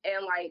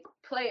and like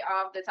play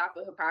off the type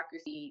of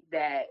hypocrisy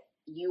that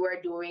you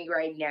are doing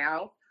right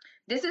now.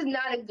 This is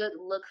not a good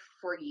look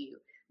for you.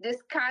 This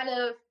kind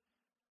of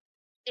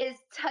is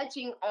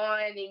touching on,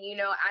 and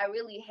I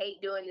really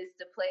hate doing this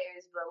to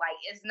players, but like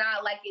it's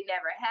not like it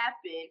never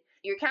happened.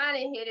 You're kind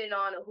of hitting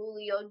on a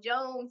Julio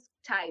Jones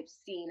type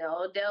scene,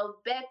 Odell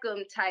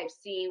Beckham type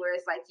scene, where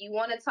it's like you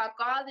want to talk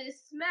all this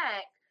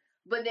smack.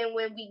 But then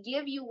when we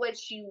give you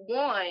what you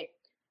want,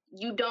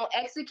 you don't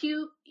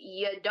execute,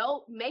 you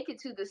don't make it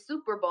to the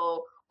Super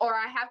Bowl, or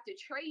I have to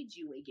trade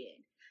you again.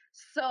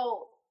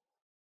 So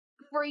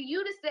for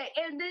you to say,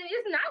 and then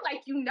it's not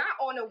like you're not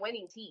on a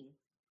winning team.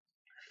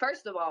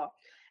 First of all,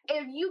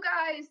 if you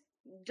guys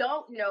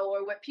don't know,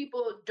 or what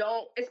people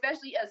don't,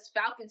 especially as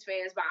Falcons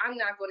fans, but I'm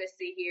not going to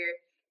sit here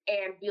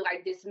and be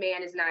like, this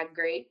man is not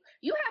great.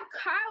 You have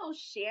Kyle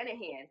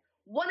Shanahan,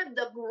 one of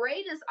the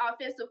greatest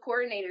offensive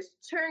coordinators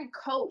turned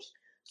coach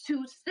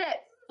to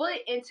set foot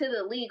into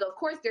the league. Of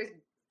course, there's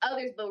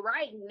others, but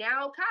right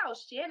now, Kyle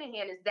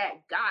Shanahan is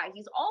that guy.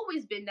 He's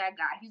always been that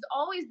guy. He's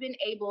always been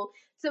able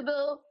to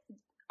build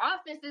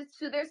offenses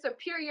to their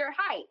superior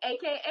height,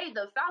 aka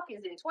the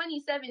Falcons in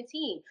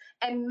 2017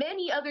 and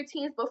many other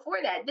teams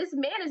before that. This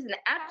man is an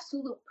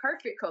absolute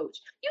perfect coach.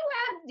 You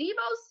have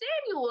Deebo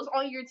Samuels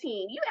on your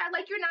team. You act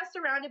like you're not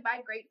surrounded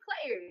by great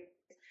players.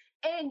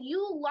 And you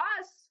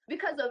lost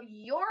because of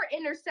your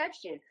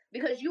interception,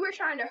 because you were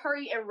trying to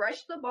hurry and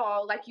rush the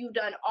ball like you've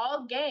done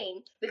all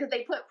game, because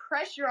they put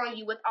pressure on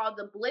you with all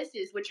the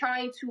blitzes, with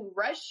trying to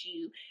rush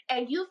you.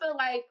 And you feel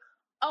like,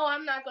 oh,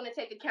 I'm not going to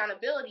take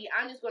accountability.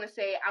 I'm just going to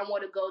say I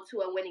want to go to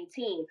a winning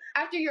team.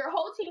 After your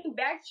whole team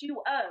backed you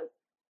up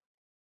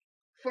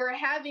for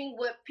having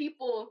what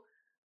people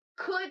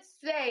could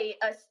say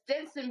a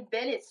Stetson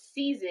Bennett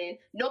season,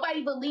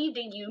 nobody believed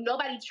in you.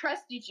 Nobody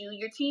trusted you.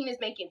 Your team is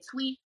making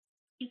tweets.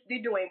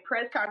 They're doing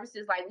press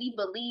conferences like, we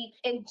believe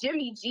in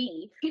Jimmy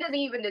G. He doesn't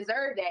even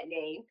deserve that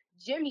name.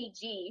 Jimmy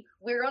G.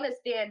 We're going to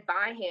stand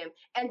by him.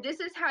 And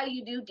this is how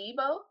you do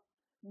Deebo.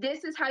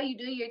 This is how you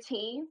do your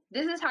team.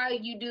 This is how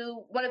you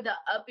do one of the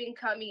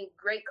up-and-coming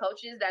great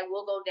coaches that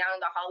will go down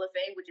the Hall of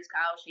Fame, which is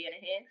Kyle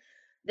Shanahan.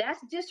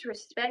 That's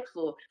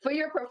disrespectful. For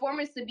your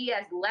performance to be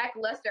as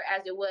lackluster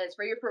as it was,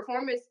 for your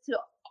performance to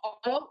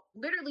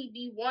literally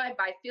be won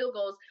by field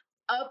goals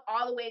up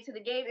all the way into the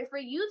game, and for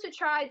you to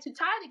try to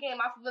tie the game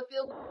off of a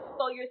field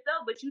goal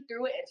yourself, but you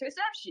threw an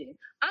interception.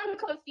 I'm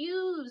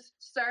confused,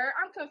 sir.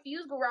 I'm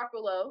confused,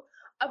 Garoppolo,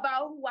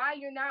 about why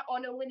you're not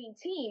on a winning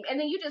team. And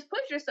then you just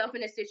put yourself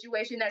in a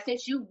situation that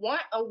since you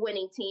want a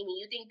winning team and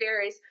you think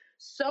there is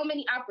so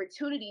many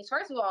opportunities,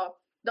 first of all,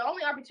 the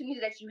only opportunity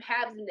that you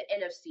have is in the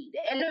NFC.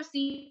 The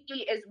NFC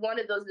is one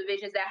of those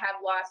divisions that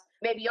have lost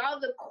maybe all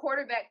the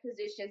quarterback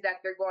positions that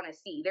they're going to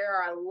see. There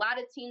are a lot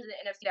of teams in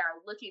the NFC that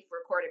are looking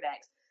for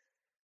quarterbacks.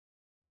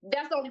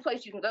 That's the only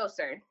place you can go,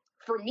 sir.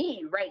 For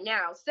me, right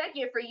now.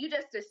 Second, for you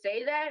just to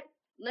say that,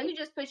 let me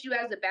just put you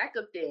as a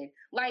backup then.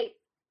 Like,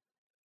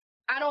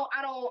 I don't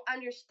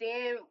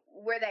understand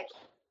where that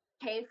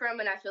came from,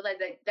 and I feel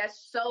like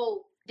that's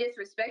so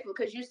disrespectful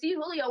because you see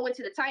Julio went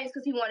to the Titans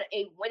because he wanted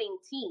a winning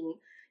team.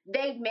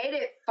 They've made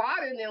it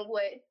farther than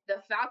what the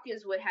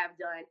Falcons would have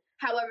done.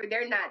 However,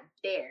 they're not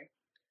there.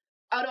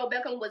 Odell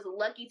Beckham was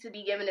lucky to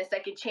be given a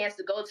second chance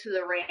to go to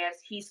the Rams.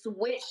 He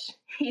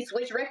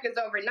switched records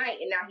overnight,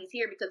 and now he's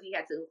here because he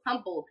had to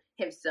humble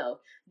himself.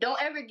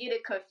 Don't ever get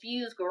it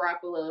confused,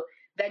 Garoppolo,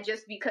 that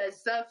just because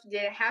stuff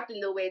didn't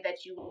happen the way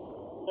that you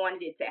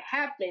wanted it to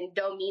happen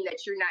don't mean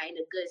that you're not in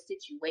a good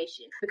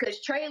situation.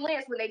 Because Trey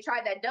Lance, when they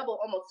tried that double,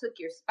 almost took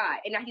your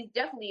spot. And now he's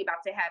definitely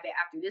about to have it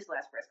after this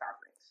last press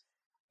conference.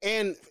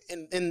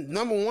 And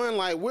number one,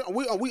 like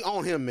we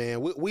on him,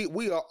 man.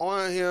 We are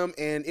on him,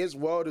 and it's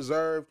well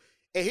deserved.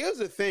 And here's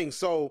the thing.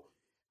 So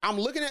I'm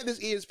looking at this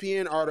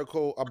ESPN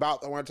article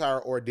about the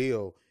entire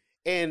ordeal.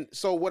 And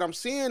so what I'm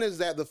seeing is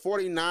that the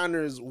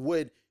 49ers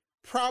would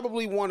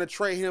probably want to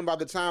trade him by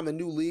the time the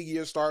new league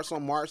year starts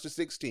on March the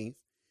 16th.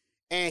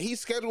 And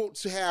he's scheduled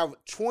to have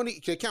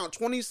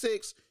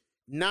 $26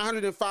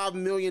 $905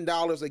 million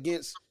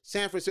against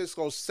San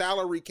Francisco's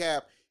salary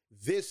cap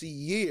this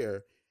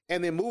year.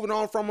 And then moving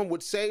on from him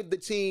would save the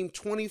team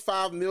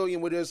 $25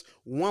 million with his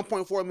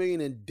 $1.4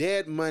 million in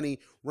dead money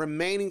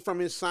remaining from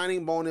his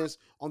signing bonus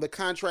on the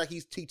contract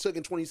he took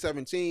in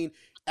 2017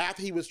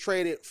 after he was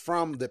traded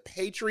from the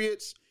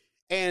Patriots.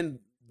 And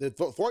the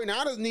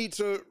 49ers need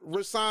to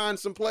resign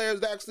some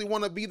players that actually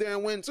want to be there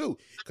and win too.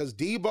 Because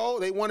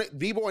Debo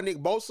and Nick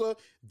Bosa,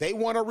 they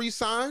want to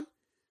resign.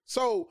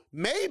 So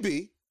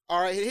maybe,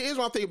 all right, here's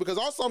what I'm thinking, because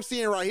also I'm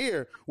seeing right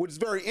here, which is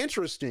very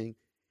interesting,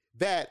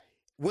 that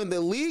when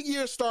the league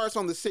year starts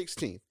on the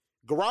 16th,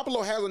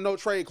 Garoppolo has a no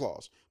trade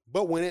clause.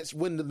 But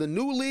when the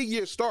new league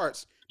year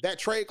starts, that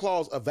trade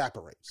clause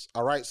evaporates.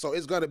 All right, so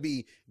it's going to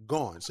be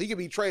gone. So he can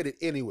be traded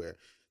anywhere.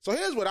 So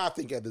here's what I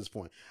think at this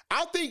point.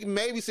 I think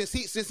maybe since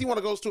he want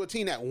to go to a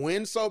team that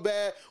wins so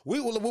bad,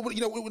 we're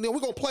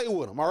gonna play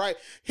with him. All right,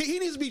 he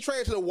needs to be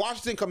traded to the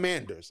Washington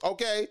Commanders.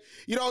 Okay,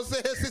 you know what I'm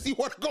saying? Since he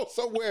want to go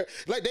somewhere,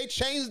 like they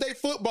changed their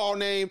football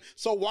name,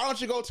 so why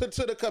don't you go to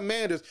the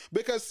Commanders?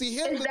 Because see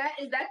him. Is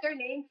that their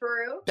name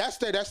for real? That's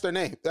their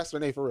name. That's their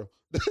name for real.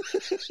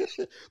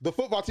 The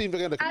football team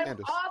again, the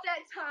Commanders. All that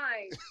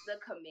time, the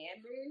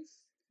Commanders.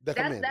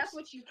 Commanders. That's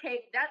what you came.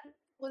 That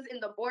was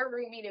in the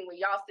boardroom meeting when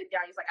y'all sit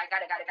down. He's like, I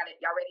got it.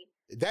 Y'all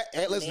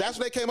ready? That's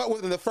what they came up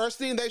with. And the first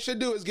thing they should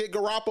do is get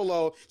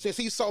Garoppolo since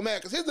he's so mad.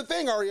 Because here's the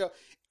thing, Ariel.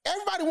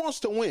 Everybody wants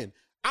to win.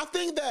 I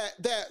think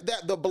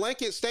that the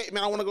blanket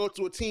statement, I want to go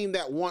to a team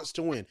that wants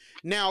to win.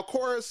 Now, of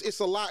course,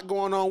 it's a lot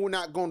going on. We're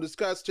not going to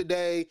discuss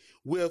today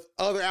with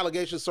other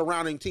allegations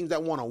surrounding teams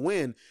that want to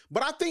win.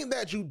 But I think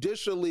that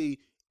judicially,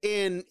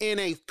 in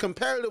a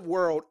competitive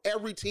world,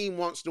 every team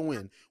wants to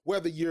win.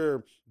 Whether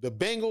you're the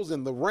Bengals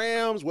and the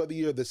Rams, whether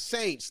you're the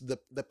Saints,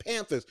 the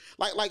Panthers,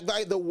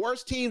 like the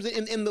worst teams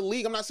in the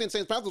league. I'm not saying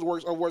Saints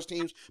Panthers are worst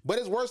teams, but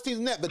it's worse teams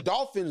than that. The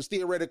Dolphins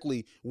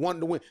theoretically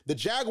want to win. The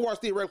Jaguars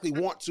theoretically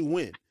want to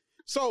win.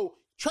 So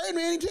trade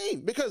me any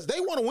team because they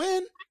want to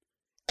win,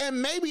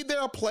 and maybe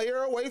they're a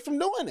player away from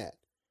doing that.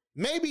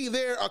 Maybe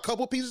they're a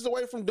couple pieces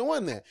away from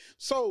doing that.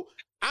 So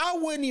I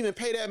wouldn't even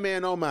pay that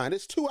man no mind.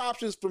 There's two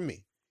options for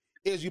me.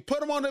 Is you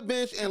put him on the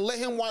bench and let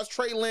him watch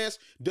Trey Lance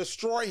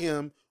destroy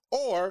him,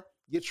 or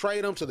you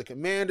trade him to the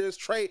Commanders,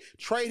 trade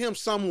him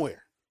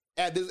somewhere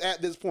at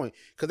this point.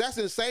 Because that's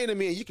insane to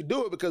me, and you can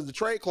do it because the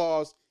trade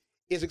clause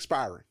is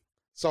expiring.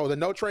 So the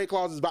no trade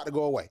clause is about to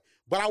go away.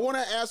 But I want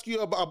to ask you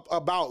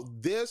about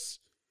this.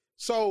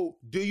 So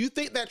do you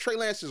think that Trey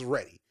Lance is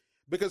ready?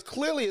 Because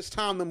clearly it's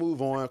time to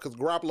move on because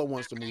Garoppolo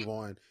wants to move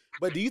on.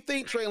 But do you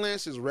think Trey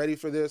Lance is ready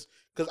for this?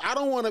 Because I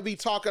don't want to be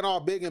talking all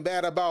big and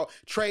bad about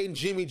trading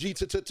Jimmy G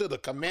to the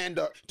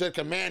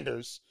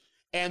Commanders,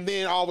 and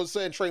then all of a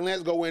sudden Trey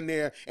Lance go in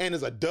there and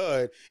is a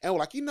dud, and we're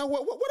like, you know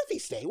what? What if he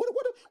stayed? What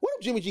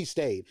if Jimmy G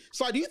stayed?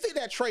 So do you think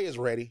that Trey is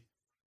ready?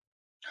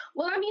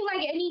 Well, I mean,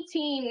 like any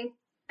team,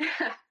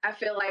 I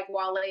feel like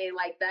Wale,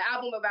 like the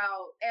album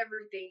about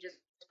everything just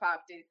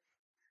popped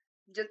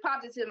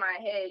into my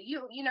head.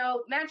 You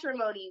know,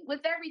 matrimony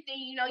with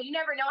everything, you know, you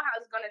never know how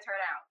it's going to turn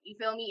out. You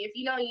feel me? If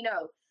you know, you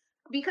know.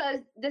 Because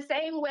the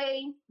same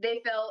way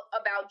they felt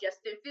about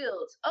Justin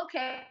Fields.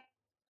 Okay,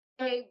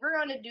 we're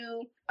going to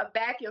do a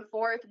back and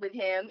forth with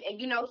him.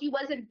 And, you know, he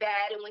wasn't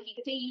bad. And when he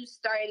continued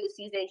starting the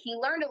season, he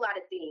learned a lot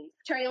of things.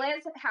 Trey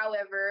Lance,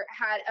 however,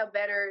 had a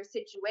better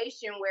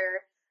situation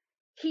where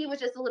he was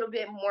just a little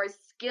bit more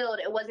skilled.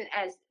 It wasn't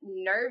as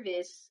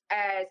nervous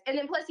as, and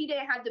then plus he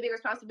didn't have the big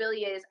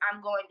responsibility as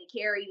I'm going to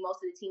carry most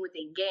of the team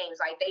within games.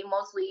 Like they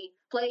mostly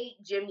played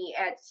Jimmy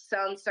at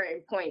some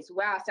certain points.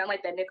 Wow, I sound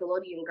like that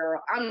Nickelodeon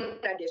girl. I'm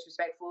not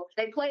disrespectful.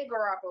 They played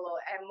Garoppolo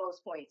at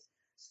most points.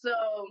 So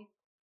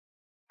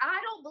I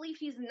don't believe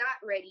he's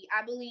not ready.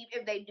 I believe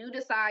if they do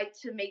decide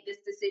to make this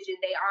decision,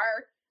 they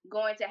are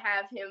going to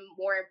have him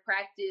more in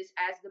practice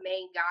as the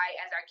main guy,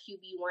 as our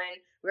QB1.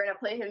 We're going to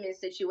put him in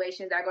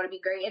situations that are going to be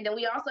great. And then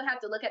we also have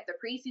to look at the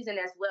preseason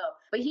as well.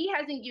 But he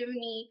hasn't given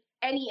me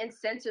any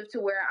incentive to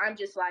where I'm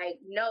just like,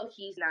 no,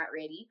 he's not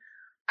ready.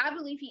 I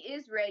believe he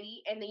is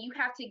ready, and then you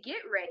have to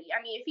get ready.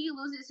 I mean, if he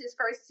loses his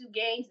first 2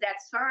 games,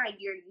 that's fine.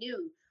 You're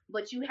new.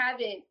 But you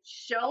haven't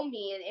shown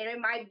me, and it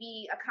might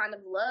be a kind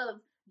of love,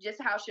 just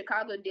how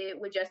Chicago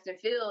did with Justin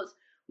Fields.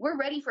 We're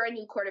ready for a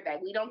new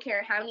quarterback. We don't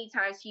care how many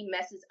times he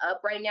messes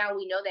up right now.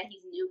 We know that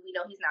he's new. We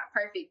know he's not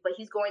perfect, but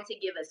he's going to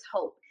give us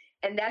hope.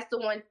 And that's the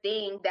one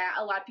thing that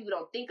a lot of people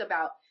don't think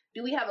about.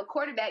 Do we have a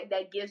quarterback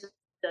that gives us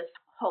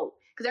hope?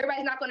 Because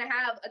everybody's not going to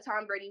have a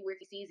Tom Brady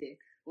rookie season.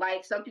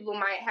 Like some people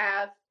might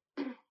have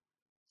a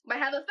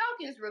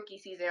Falcons rookie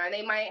season, or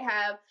they might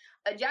have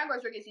a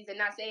Jaguars rookie season.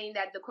 Not saying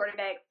that the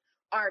quarterbacks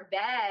are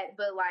bad,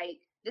 but like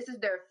this is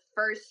their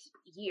first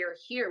year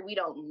here. We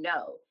don't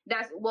know.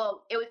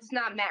 It's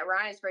not Matt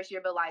Ryan's first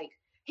year, but like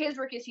his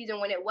rookie season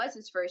when it was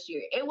his first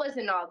year, it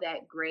wasn't all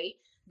that great.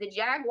 The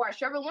Jaguars,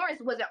 Trevor Lawrence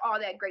wasn't all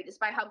that great,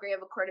 despite how great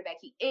of a quarterback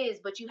he is,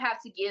 but you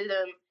have to give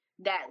them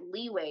that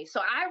leeway.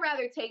 So I'd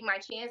rather take my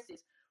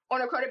chances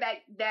on a quarterback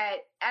that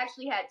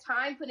actually had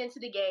time put into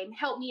the game,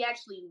 helped me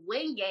actually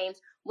win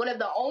games. One of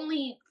the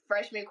only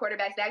freshman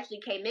quarterbacks that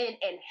actually came in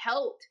and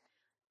helped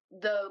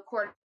the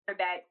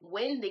quarterback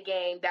win the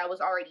game that was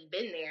already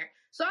been there.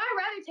 So I'd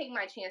rather take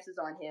my chances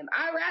on him.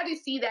 I'd rather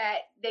see that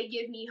they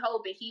give me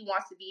hope and he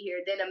wants to be here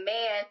than a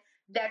man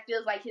that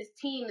feels like his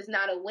team is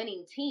not a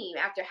winning team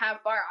after how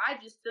far I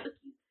just took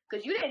you.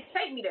 Because you didn't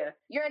take me there.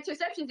 Your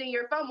interceptions and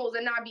your fumbles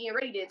and not being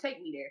ready didn't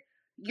take me there.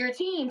 Your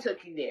team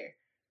took you there.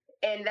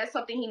 And that's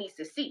something he needs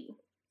to see.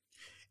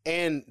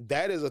 And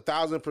that is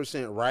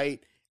 1,000% right.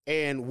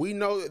 And we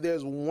know that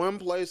there's one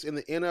place in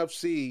the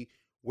NFC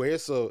where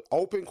it's an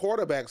open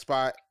quarterback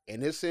spot,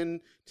 and it's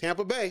in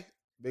Tampa Bay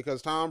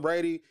because Tom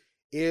Brady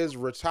is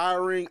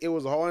retiring. It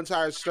was a whole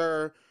entire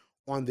stir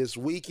on this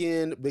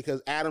weekend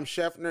because Adam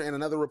Schefter and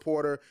another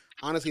reporter,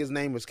 honestly, his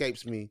name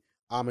escapes me,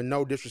 and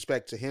no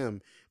disrespect to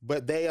him,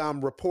 but they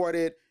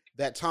reported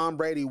that Tom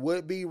Brady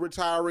would be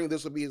retiring.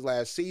 This would be his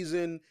last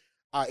season.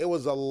 It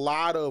was a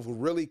lot of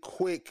really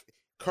quick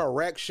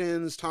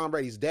corrections. Tom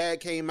Brady's dad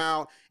came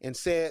out and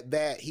said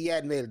that he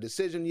hadn't made a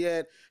decision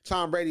yet.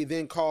 Tom Brady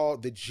then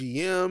called the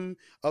GM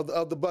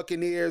of the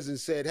Buccaneers and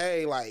said,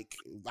 hey, like,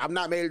 I've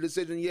not made a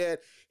decision yet.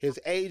 His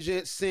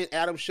agent sent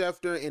Adam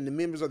Schefter and the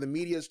members of the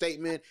media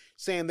statement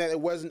saying that it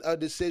wasn't a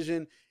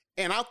decision.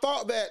 And I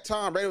thought that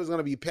Tom Brady was going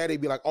to be petty,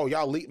 be like, oh,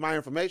 y'all leaked my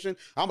information.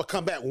 I'm going to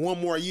come back one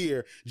more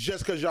year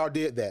just because y'all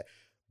did that.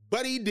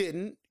 But he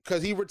didn't,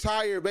 because he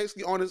retired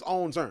basically on his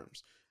own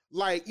terms.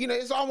 Like, you know,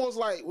 it's almost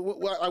like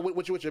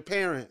with your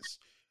parents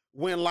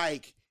when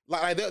like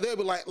they'll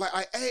be like,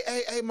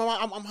 hey, mama,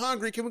 I'm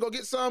hungry. Can we go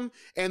get some?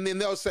 And then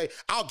they'll say,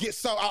 I'll get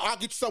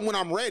you some when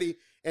I'm ready.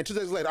 And 2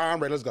 days later, all right, I'm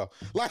ready. Let's go.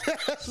 Like,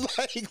 that's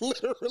like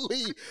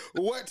literally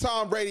what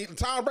Tom Brady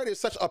is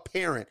such a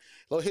parent.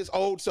 Like, his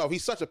old self,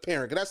 he's such a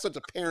parent. That's such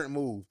a parent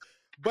move.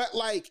 But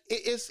like,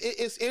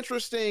 it's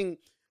interesting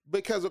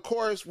because, of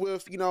course,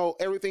 with, you know,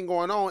 everything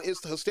going on,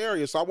 it's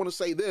hysteria. So I want to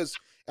say this,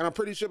 and I'm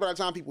pretty sure by the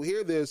time people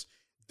hear this,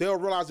 they'll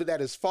realize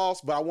that is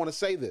false. But I want to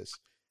say this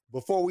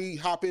before we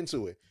hop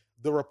into it.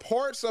 The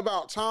reports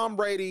about Tom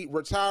Brady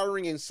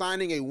retiring and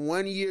signing a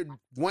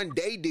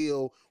 1-day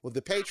deal with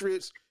the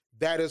Patriots,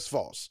 that is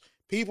false.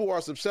 People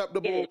are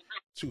susceptible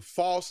to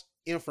false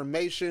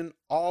information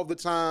all the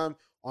time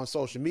on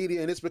social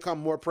media, and it's become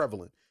more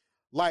prevalent.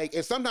 Like,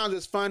 and sometimes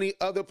it's funny,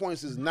 other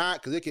points is not,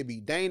 because it can be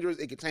dangerous.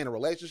 It can taint a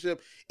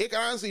relationship. It can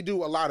honestly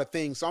do a lot of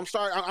things. So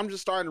I'm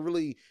just starting to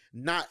really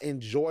not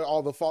enjoy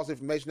all the false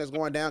information that's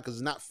going down because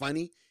it's not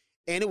funny.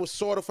 And it was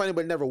sort of funny,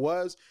 but it never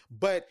was.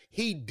 But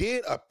he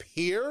did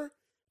appear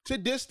to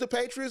diss the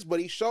Patriots, but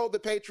he showed the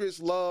Patriots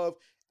love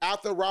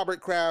after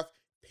Robert Kraft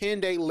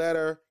penned a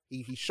letter.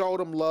 He showed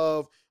them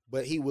love,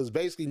 but he was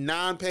basically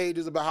 9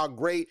 pages about how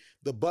great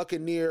the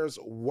Buccaneers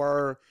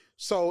were.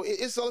 So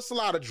it's a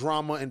lot of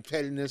drama and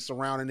pettiness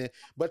surrounding it.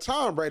 But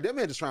Tom Brady, that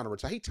man just trying to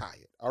retire. He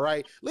tired, all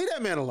right? Leave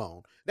that man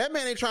alone. That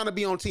man ain't trying to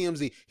be on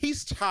TMZ.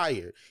 He's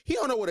tired. He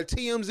don't know what a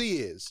TMZ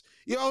is.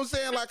 You know what I'm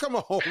saying? Like, come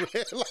on,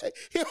 man. Like,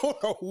 he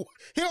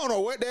don't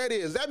know what that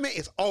is. That man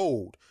is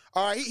old.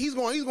 All right, he's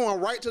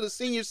going right to the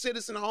senior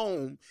citizen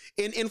home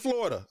in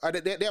Florida.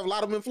 They have a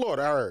lot of them in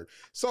Florida, I heard.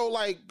 So,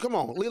 like, come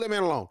on, leave that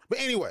man alone. But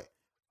anyway,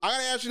 I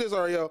gotta ask you this,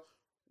 Ariel.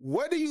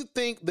 What do you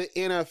think the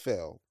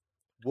NFL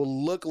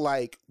will look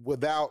like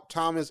without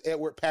Thomas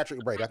Edward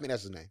Patrick Brady? I think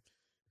that's his name.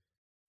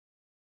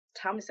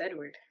 Thomas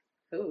Edward.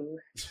 Ooh,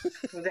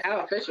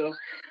 how official.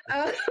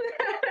 How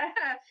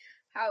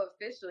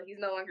official. He's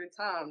no longer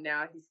Tom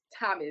now. He's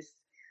Thomas.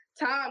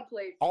 Tom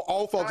played.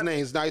 All folks' Thomas.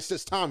 names. Nice,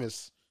 it's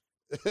Thomas.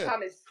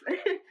 Thomas.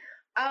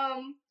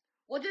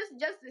 Well,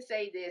 just to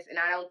say this, and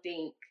I don't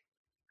think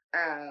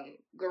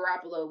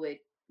Garoppolo would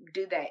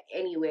do that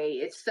anyway.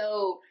 It's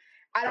so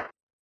I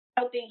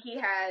don't think he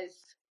has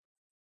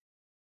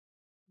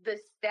the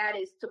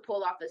status to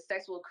pull off a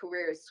successful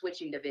career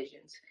switching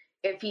divisions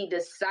if he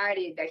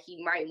decided that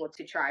he might want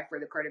to try for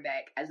the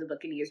quarterback as the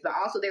Buccaneers. But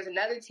also there's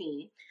another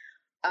team,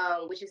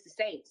 which is the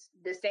Saints.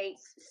 The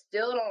Saints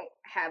still don't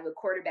have a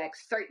quarterback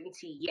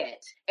certainty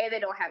yet, and they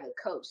don't have a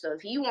coach. So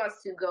if he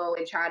wants to go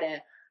and try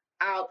to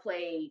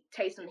outplay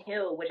Taysom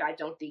Hill, which I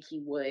don't think he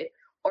would,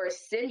 or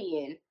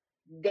Simeon,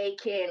 they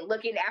can,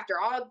 looking after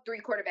all three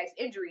quarterbacks'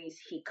 injuries,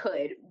 he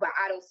could, but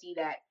I don't see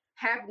that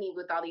happening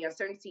with all the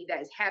uncertainty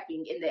that is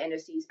happening in the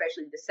NFC,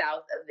 especially the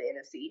south of the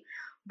NFC.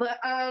 But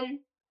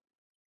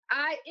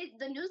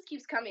the news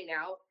keeps coming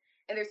out,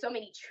 and there's so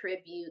many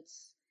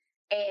tributes,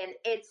 and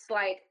it's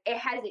like it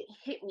hasn't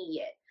hit me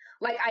yet.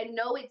 Like, I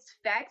know it's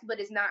facts, but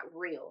it's not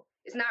real.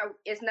 It's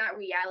not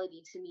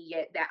reality to me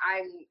yet that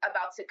I'm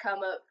about to come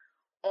up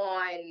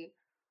on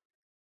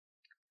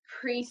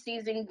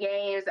preseason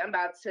games. I'm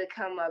about to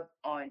come up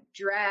on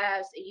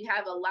drafts, and you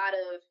have a lot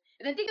of.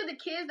 And then think of the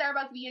kids that are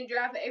about to be in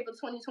draft in April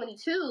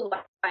 2022.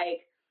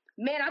 Like,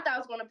 man, I thought I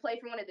was going to play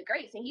for one of the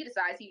greats, and he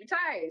decides he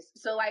retires.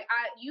 So, like,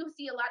 you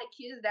see a lot of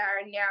kids that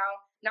are now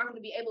not going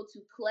to be able to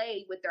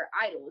play with their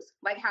idols,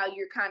 like how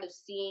you're kind of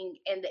seeing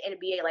in the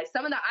NBA. Like,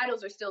 some of the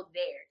idols are still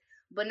there,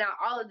 but not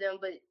all of them.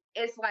 But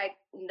it's like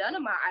none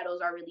of my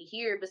idols are really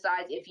here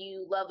besides if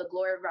you love a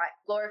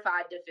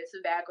glorified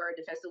defensive back or a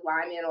defensive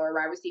lineman or a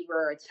wide receiver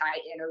or a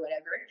tight end or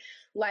whatever.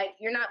 Like,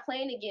 you're not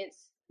playing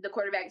against the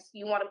quarterbacks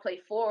you want to play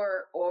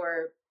for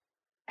or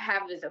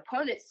have as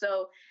opponents.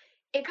 So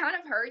it kind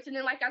of hurts. And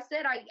then, like I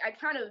said,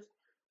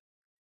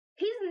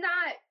 he's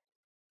not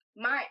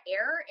my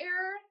error.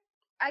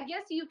 I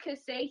guess you could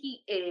say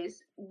he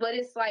is, but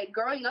it's like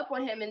growing up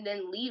on him and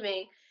then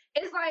leaving.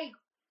 It's like,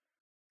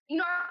 you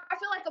know, I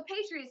feel like a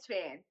Patriots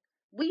fan.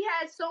 We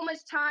had so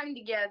much time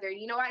together.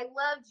 You know, I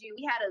loved you.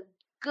 We had a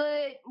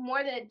good,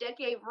 more than a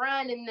decade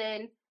run, and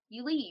then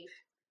you leave.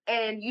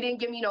 And you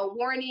didn't give me no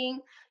warning.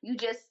 You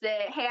just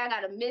said, hey, I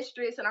got a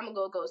mistress, and I'm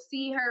going to go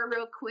see her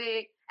real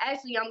quick.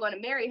 Actually, I'm going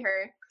to marry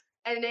her.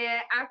 And then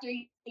after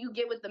you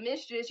get with the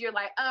mistress, you're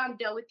like, oh, I'm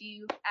done with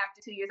you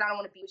after 2 years. I don't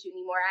want to be with you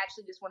anymore. I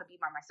actually just want to be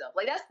by myself.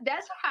 Like, that's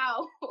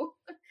how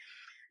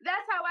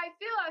that's how I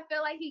feel. I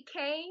feel like he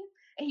came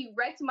and he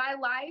wrecked my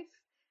life.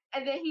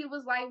 And then he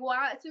was like, well,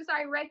 since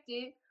I wrecked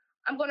it,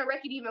 I'm going to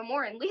wreck it even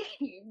more and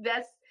leave.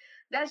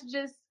 That's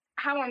just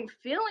how I'm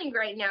feeling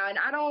right now. And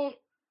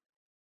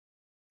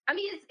I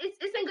mean, it's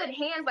in good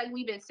hands, like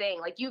we've been saying,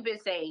 like you've been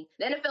saying.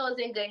 The NFL is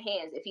in good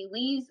hands. If he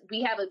leaves,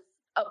 we have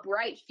a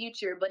bright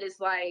future, but it's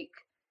like,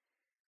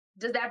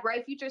 does that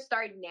bright future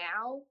start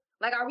now?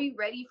 Like, are we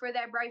ready for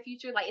that bright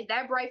future? Like, is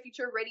that bright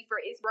future ready for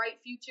its bright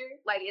future?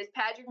 Like, is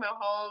Patrick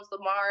Mahomes,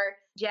 Lamar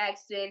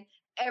Jackson,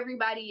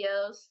 everybody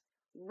else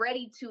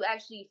ready to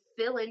actually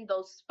fill in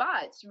those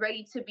spots,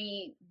 ready to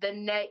be the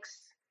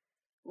next,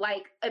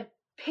 like,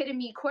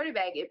 epitome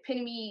quarterback,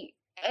 epitome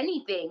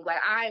anything? Like,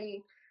 I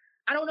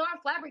don't know,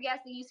 I'm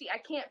flabbergasted. You see, I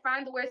can't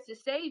find the words to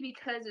say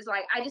because it's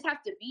like, I just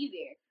have to be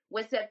there.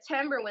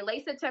 When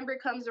late September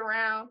comes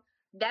around,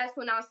 that's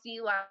when I'll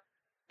see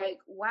like,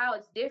 wow,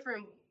 it's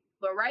different.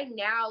 But right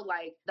now,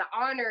 like, the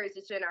honors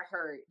is gonna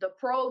hurt. The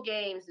pro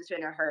games is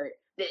gonna hurt.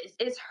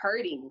 It's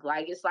hurting.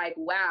 Like, it's like,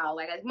 wow.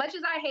 Like, as much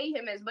as I hate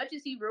him, as much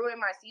as he ruined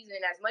my season,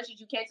 as much as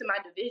you came to my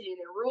division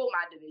and ruled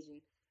my division,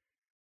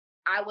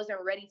 I wasn't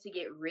ready to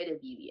get rid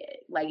of you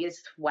yet. Like,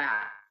 it's wow.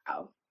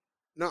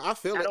 No, I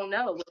feel it. I don't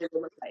know what it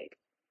would look like.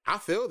 I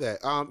feel that.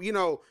 You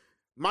know,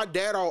 my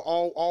dad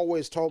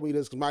always told me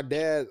this because my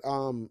dad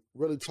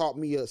really taught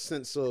me a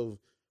sense of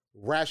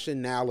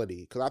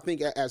rationality. Because I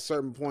think at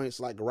certain points,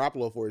 like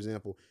Garoppolo, for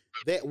example,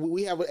 that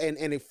we have an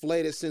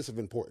inflated sense of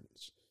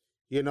importance.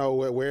 You know,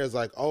 where it's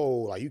like,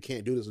 oh, like, you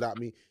can't do this without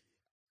me.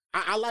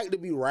 I like to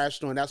be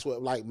rational, and that's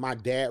what, like, my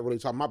dad really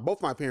taught me.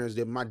 Both my parents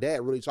did. My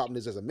dad really taught me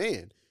this as a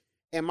man.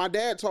 And my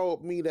dad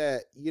told me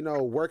that, you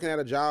know, working at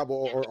a job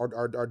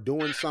or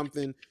doing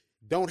something,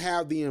 don't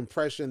have the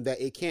impression that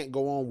it can't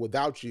go on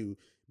without you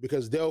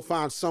because they'll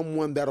find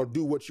someone that'll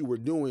do what you were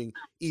doing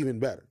even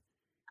better.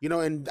 You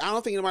know, and I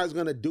don't think anybody's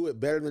going to do it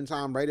better than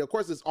Tom Brady. Of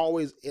course, there's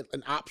always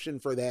an option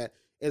for that.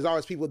 There's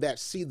always people that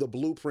see the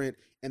blueprint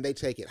and they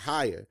take it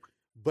higher.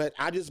 But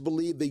I just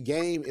believe the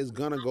game is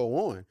going to go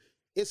on.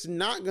 It's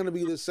not going to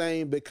be the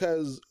same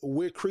because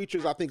we're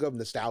creatures, I think, of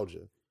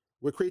nostalgia.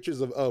 We're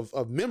creatures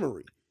of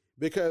memory.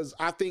 Because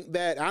I think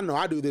that, I know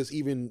I do this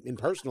even in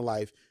personal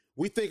life,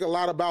 we think a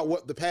lot about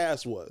what the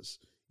past was.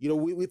 You know,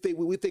 we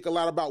think a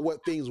lot about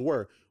what things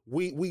were.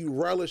 We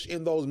relish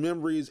in those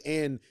memories.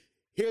 And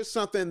here's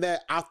something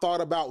that I thought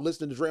about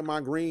listening to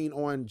Draymond Green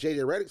on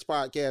JJ Redick's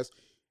podcast.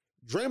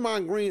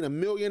 Draymond Green, a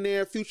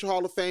millionaire, future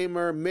Hall of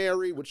Famer,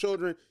 married with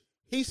children.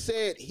 He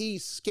said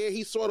he's scared.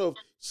 He's sort of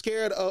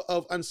scared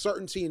of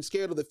uncertainty and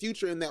scared of the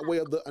future in that way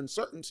of the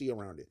uncertainty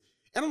around it.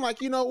 And I'm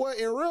like, you know what?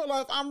 In real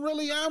life,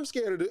 I'm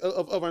scared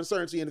of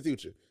uncertainty in the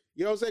future.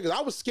 You know what I'm saying? Because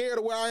I was scared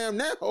of where I am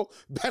now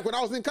back when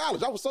I was in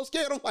college. I was so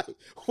scared. I'm like,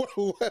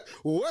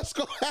 what's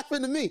going to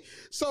happen to me?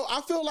 So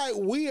I feel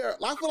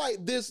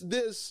like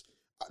this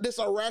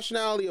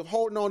irrationality of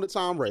holding on to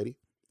Tom Brady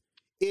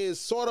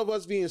is sort of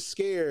us being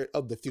scared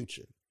of the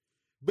future.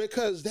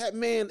 Because that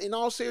man, in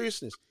all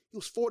seriousness, he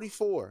was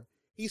 44.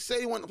 He said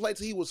he wanted to play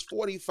till he was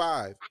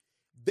 45.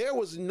 There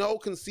was no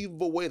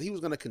conceivable way that he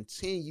was going to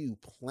continue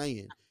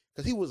playing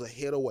because he was a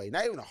hit away,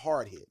 not even a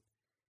hard hit.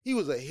 He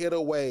was a hit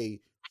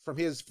away from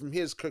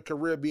his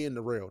career being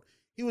derailed.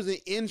 He was an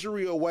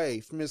injury away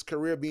from his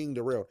career being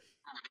derailed.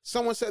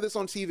 Someone said this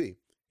on TV.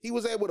 He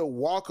was able to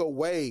walk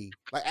away,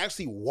 like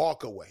actually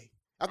walk away.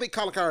 I think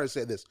Colin Cowherd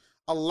said this.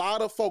 A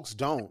lot of folks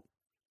don't.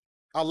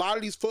 A lot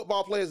of these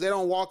football players, they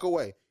don't walk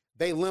away.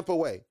 They limp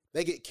away.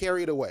 They get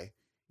carried away.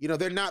 You know,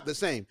 they're not the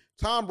same.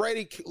 Tom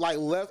Brady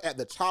left at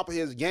the top of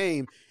his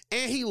game,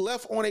 and he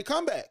left on a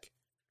comeback.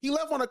 He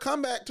left on a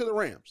comeback to the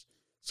Rams.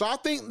 So I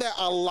think that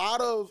a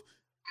lot of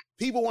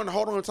people want to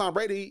hold on to Tom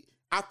Brady.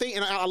 I think,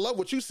 and I love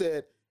what you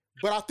said,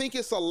 but I think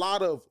it's a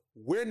lot of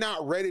we're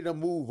not ready to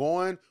move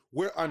on.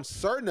 We're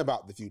uncertain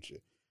about the future.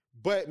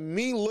 But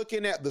me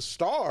looking at the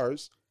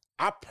stars,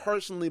 I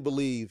personally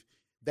believe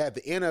that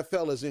the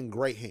NFL is in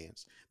great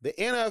hands. The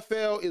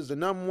NFL is the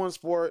number one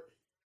sport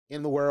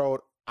in the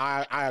world.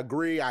 I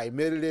agree. I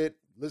admitted it.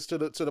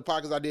 Listen to the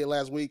podcast I did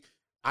last week.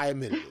 I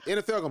admitted it.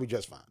 NFL gonna be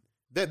just fine.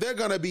 They're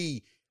gonna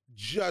be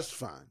just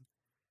fine.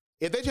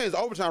 If they change the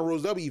overtime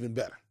rules, they'll be even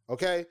better.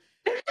 Okay,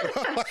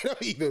 they'll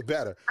be even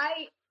better.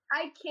 I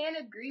can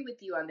agree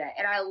with you on that,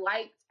 and I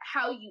liked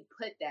how you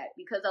put that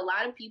because a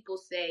lot of people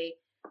say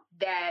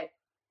that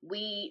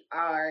we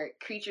are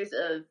creatures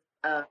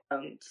of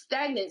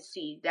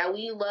stagnancy, that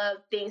we love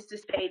things to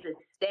stay the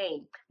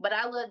same. But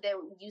I love that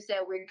you said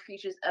we're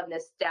creatures of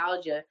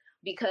nostalgia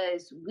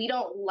because we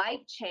don't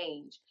like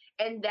change.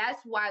 And that's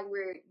why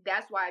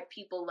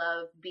people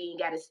love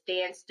being at a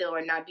standstill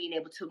or not being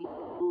able to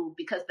move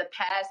because the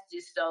past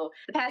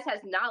has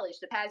knowledge,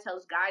 the past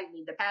helps guide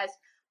me, the past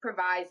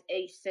provides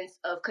a sense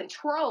of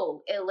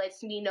control. It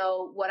lets me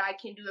know what I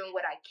can do and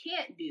what I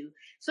can't do.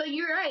 So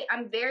you're right.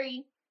 I'm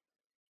very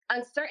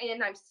uncertain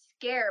and I'm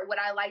scared. What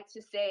I like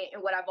to say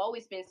and what I've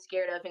always been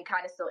scared of and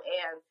kind of still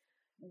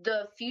am,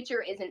 the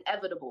future is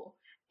inevitable.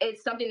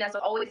 It's something that's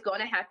always going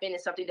to happen.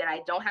 It's something that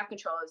I don't have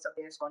control of,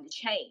 something that's going to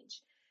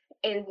change.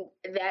 And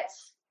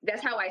that's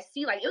how I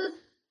see, like, it was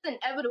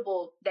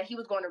inevitable that he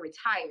was going to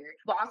retire.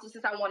 But also,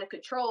 since I want to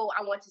control,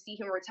 I want to see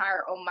him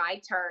retire on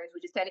my terms,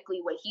 which is technically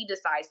what he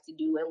decides to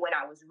do and when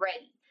I was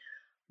ready.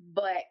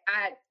 But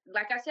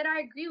like I said,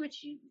 I agree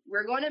with you.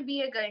 We're going to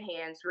be in good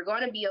hands. We're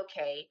going to be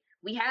okay.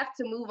 We have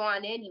to move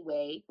on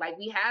anyway. Like,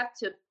 we have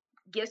to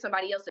give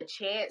somebody else a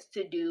chance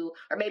to do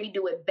or maybe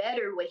do it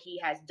better what he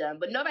has done.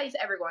 But nobody's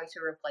ever going to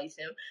replace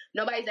him.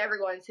 Nobody's ever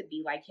going to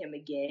be like him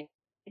again.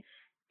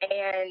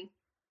 And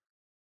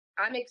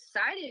I'm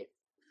excited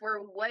for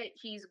what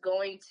he's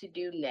going to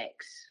do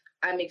next.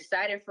 I'm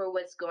excited for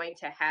what's going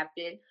to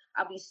happen.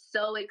 I'll be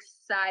so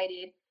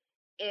excited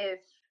if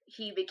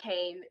he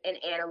became an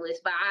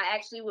analyst, but I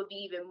actually would be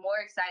even more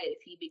excited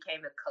if he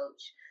became a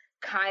coach.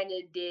 Kind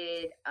of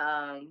did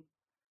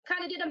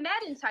a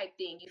Madden type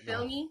thing. You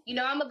feel me? You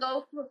know, I'm gonna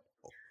go.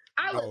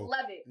 I would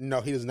love it.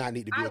 No, he does not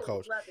need to be a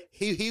coach.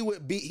 He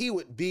would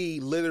be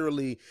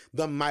literally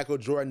the Michael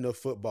Jordan of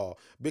football.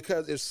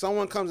 Because if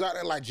someone comes out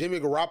there like Jimmy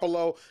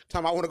Garoppolo,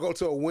 Tom, I want to go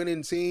to a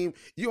winning team,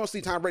 you don't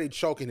see Tom Brady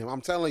choking him.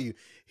 I'm telling you,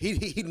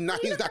 he's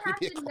not going to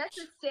be a coach.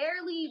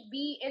 Necessarily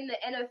be in the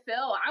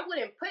NFL. I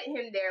wouldn't put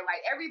him there.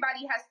 Like,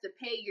 everybody has to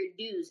pay your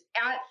dues.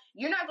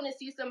 You're not going to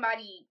see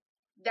somebody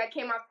that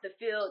came off the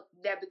field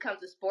that becomes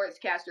a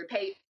sportscaster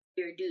pay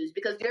their dues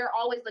because they're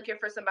always looking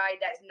for somebody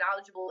that's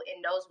knowledgeable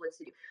and knows what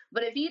to do.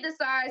 But if he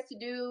decides to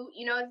do,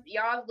 you know,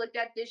 y'all have looked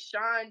at this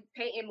Sean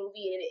Payton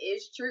movie and it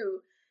is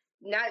true.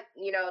 Not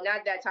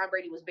that Tom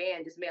Brady was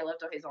banned, this man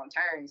left on his own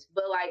terms.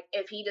 But like,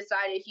 if he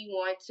decided he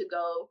wanted to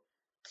go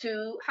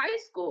to high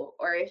school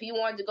or if he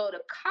wanted to go to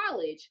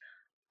college,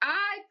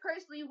 I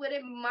personally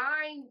wouldn't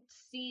mind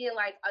seeing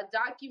like a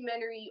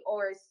documentary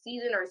or a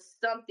season or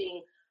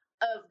something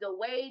of the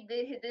way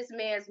that this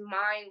man's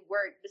mind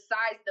worked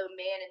besides the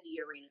man in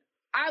the arena.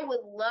 I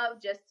would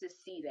love just to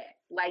see that.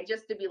 Like,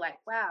 just to be like,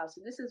 wow,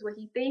 so this is what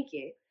he's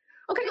thinking.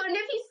 Okay, well, and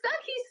if he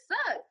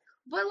sucked.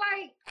 But,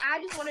 like,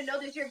 I just want to know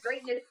that your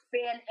greatness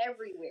span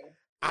everywhere.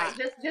 Like,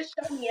 just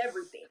show me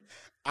everything.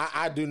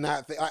 I do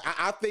not think...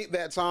 I think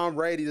that Tom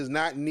Brady does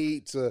not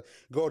need to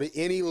go to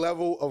any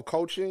level of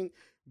coaching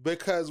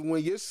because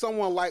when you're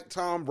someone like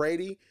Tom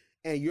Brady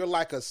and you're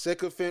like a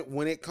sycophant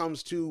when it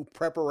comes to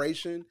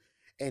preparation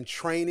and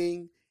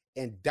training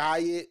and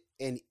diet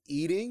and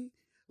eating,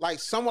 like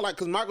someone like,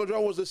 because Michael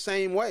Jordan was the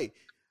same way.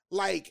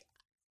 Like,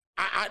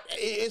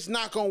 it's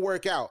not going to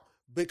work out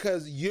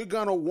because you're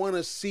going to want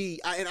to see,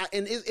 and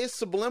it's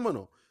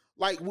subliminal.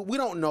 Like, we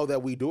don't know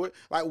that we do it.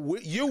 Like,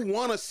 you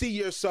want to see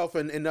yourself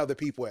in other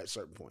people at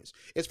certain points,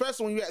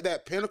 especially when you're at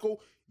that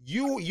pinnacle.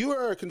 You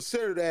are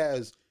considered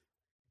as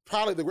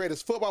probably the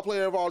greatest football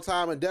player of all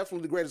time and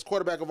definitely the greatest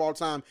quarterback of all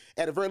time,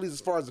 at the very least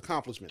as far as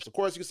accomplishments. Of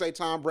course, you could say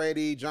Tom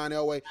Brady, John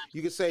Elway,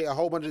 you could say a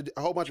whole bunch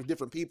of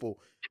different people,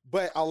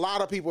 but a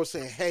lot of people are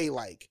saying, hey,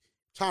 like,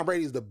 Tom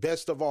Brady is the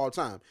best of all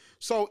time.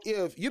 So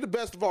if you're the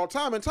best of all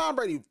time, and Tom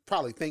Brady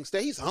probably thinks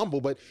that, he's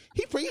humble, but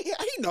he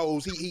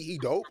knows he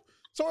dope.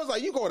 So it's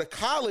like you go to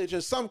college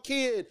and some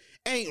kid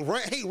ain't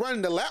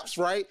running the laps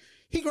right.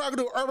 He gonna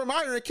do Urban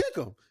Meyer and kick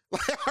him.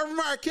 Like Urban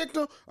Meyer kicked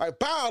him. Like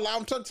bow.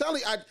 I'm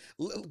telling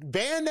you,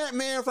 ban that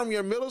man from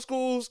your middle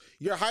schools,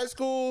 your high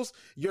schools,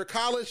 your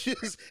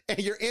colleges, and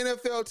your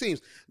NFL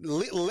teams.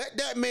 Let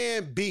that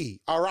man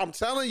be. All right, I'm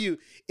telling you,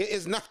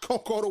 it's not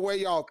gonna go the way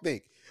y'all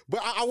think.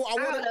 But I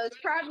don't know. It's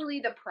probably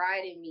the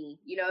pride in me.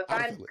 You know, if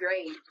I'm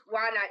great,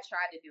 why not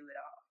try to do it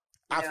all?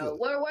 You know,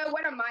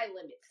 what are my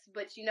limits?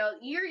 But you know,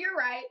 you're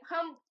right.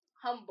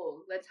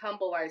 Humble. Let's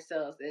humble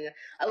ourselves and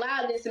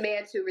allow this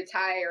man to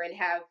retire and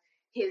have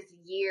his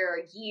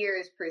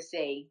years per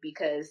se,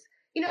 because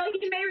you know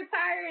he may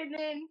retire and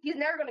then he's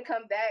never going to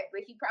come back,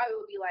 but he probably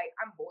will be like,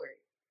 I'm bored.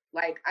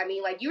 Like, I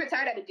mean, like, you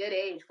retired at a good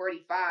age,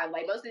 45.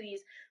 Like, most of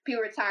these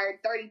people retired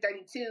 30,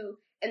 32,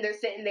 and they're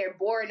sitting there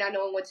bored, not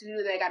knowing what to do,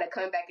 and they got to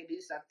come back and do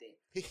something.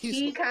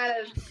 He's got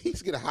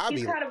a hobby.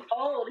 He's kind of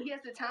old. He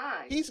has the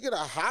time. He's got a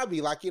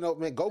hobby. Like, you know,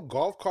 man, go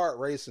golf cart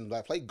racing,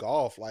 like, play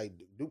golf, like,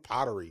 do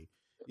pottery.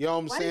 You know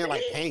what I'm saying?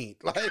 Like, paint.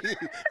 Like...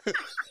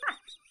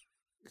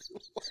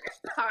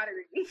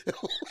 pottery.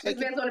 This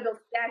man's want to build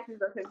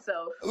statues of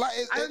himself.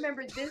 I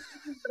remember this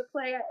is the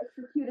play I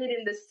executed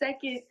in the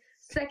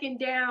second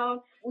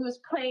down. We was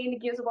playing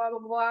against blah blah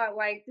blah.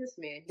 Like, this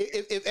man.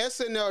 If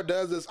SNL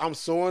does this, I'm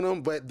suing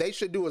them. But they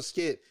should do a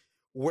skit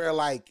where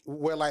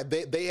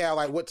they have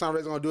like what Tom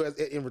Brady's gonna do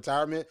in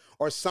retirement,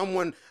 or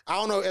someone, I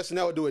don't know if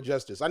SNL would do it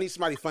justice. I need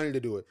somebody funny to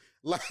do it.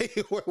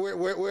 Like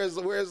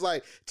where's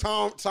like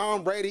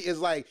Tom Brady is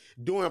like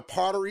doing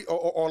pottery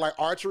or like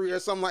archery or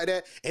something like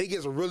that, and he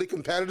gets really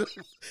competitive.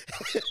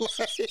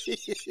 SNL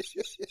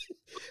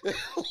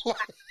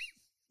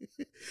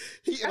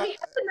is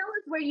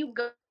where you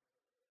go.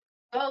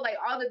 Oh, like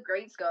all the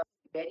greats go.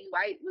 Betty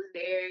White was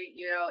there,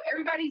 you know.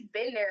 Everybody's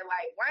been there.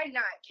 Like, why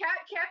not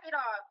cap it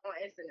off on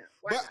SNL?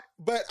 Why not?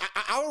 But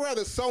I would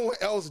rather someone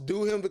else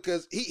do him,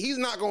 because he's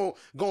not going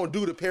to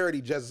do the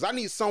parody justice. I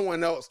need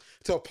someone else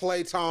to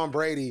play Tom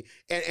Brady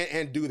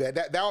and do that.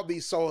 That would be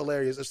so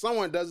hilarious. If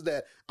someone does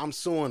that, I'm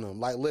suing them.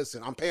 Like,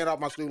 listen, I'm paying off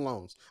my student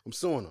loans. I'm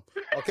suing them.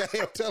 Okay,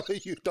 I'm telling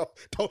you,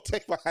 don't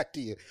take my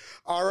idea.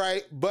 All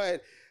right,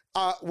 but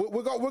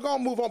we're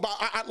gonna move on. But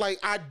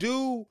I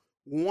do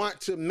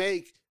want to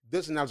make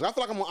this analogy. I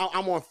feel like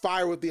I'm on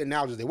fire with the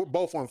analogies there. We're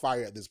both on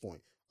fire at this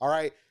point. All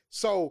right.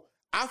 So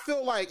I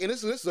feel like, and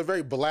this is a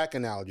very black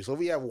analogy. So if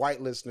we have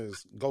white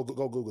listeners, go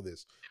Google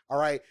this. All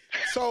right.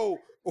 So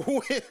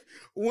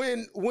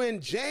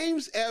when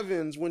James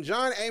Evans, when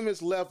John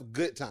Amos left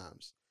Good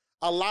Times,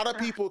 a lot of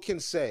people can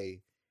say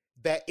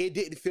that it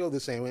didn't feel the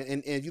same.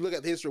 And if you look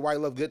at the history of why he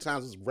left Good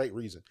Times, it's a great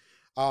reason.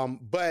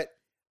 But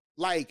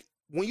like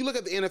when you look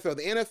at the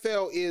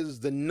NFL is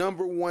the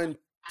 #1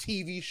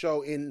 TV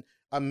show in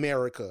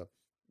America.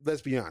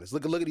 Let's be honest.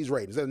 Look at these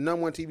ratings. They're the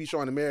 #1 TV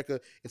show in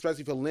America,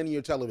 especially for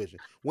linear television.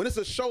 When it's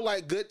a show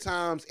like Good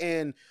Times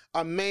and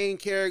a main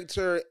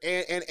character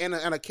and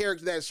a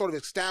character that sort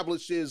of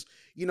establishes,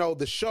 you know,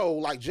 the show,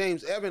 like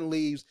James Evans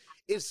leaves,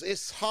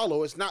 it's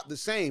hollow. It's not the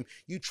same.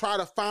 You try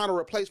to find a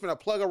replacement,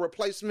 plug a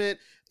replacement,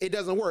 it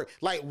doesn't work.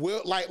 Like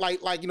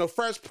you know,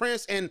 Fresh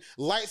Prince and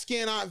light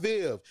skin Aunt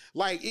Viv.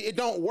 Like it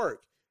don't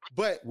work.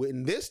 But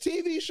in this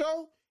TV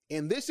show,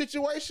 in this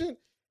situation,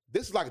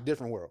 this is like a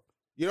different world.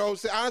 You know what I'm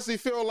saying? I honestly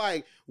feel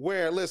like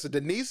where, listen,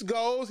 Denise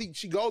goes,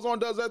 she goes on,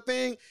 does her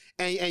thing,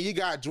 and you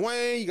got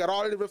Dwayne, you got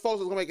all the different folks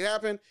that's going to make it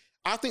happen.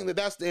 I think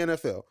that's the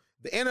NFL.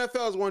 The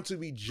NFL is going to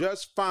be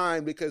just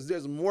fine because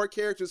there's more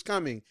characters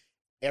coming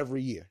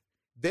every year.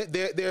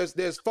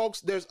 There's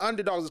folks, there's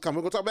underdogs that's coming.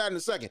 We're going to talk about it in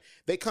a second.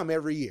 They come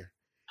every year.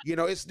 You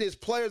know, there's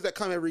players that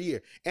come every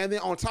year. And then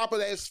on top of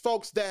that, it's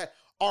folks that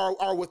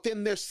are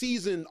within their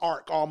season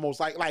arc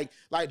almost. Like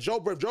Joe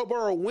Burrow. If Joe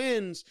Burrow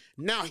wins,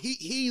 now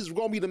he's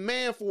going to be the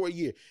man for a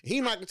year. He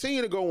might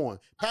continue to go on.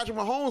 Patrick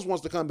Mahomes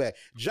wants to come back.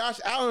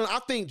 Josh Allen, I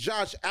think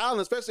Josh Allen,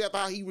 especially after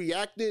how he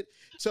reacted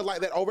to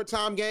like that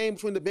overtime game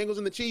between the Bengals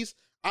and the Chiefs,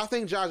 I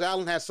think Josh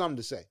Allen has something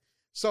to say.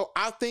 So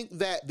I think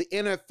that the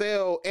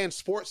NFL and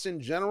sports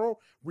in general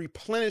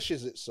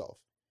replenishes itself.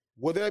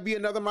 Will there be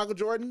another Michael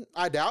Jordan?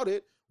 I doubt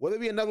it. Will there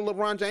be another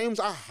LeBron James?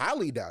 I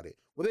highly doubt it.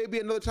 Will there be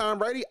another Tom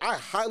Brady? I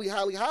highly,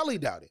 highly, highly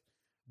doubt it.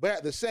 But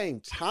at the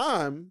same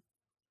time,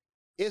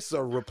 it's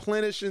a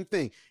replenishing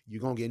thing. You're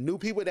going to get new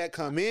people that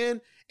come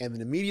in, and then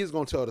the media is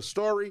going to tell the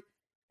story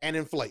and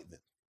inflate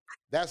them.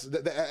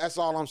 That's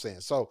all I'm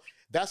saying. So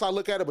that's how I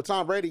look at it. But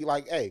Tom Brady,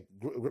 like, hey,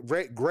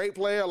 great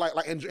player.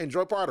 Like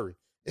enjoy pottery.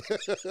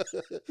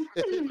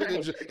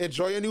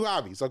 Enjoy your new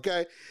hobbies,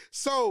 okay?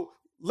 So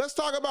let's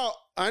talk about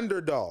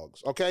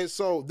underdogs, okay?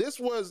 So this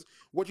was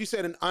what you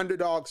said, an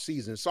underdog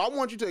season. So I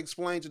want you to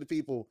explain to the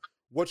people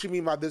what you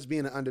mean by this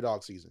being an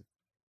underdog season.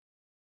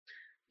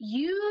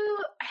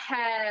 You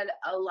had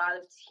a lot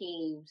of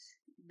teams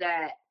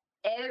that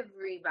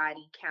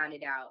everybody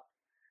counted out.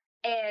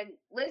 And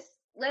let's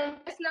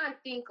not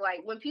think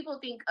like when people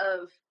think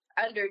of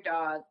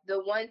underdog,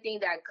 the one thing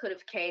that could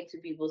have came to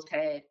people's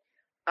head,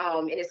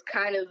 and it's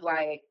kind of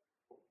like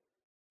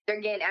they're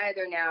getting out of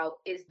there now,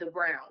 is the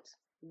Browns.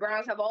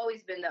 Browns have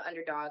always been the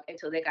underdog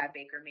until they got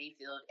Baker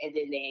Mayfield, and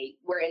then they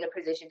were in a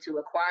position to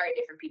acquire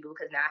different people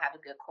because now I have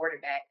a good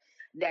quarterback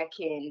that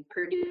can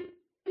produce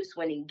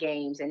winning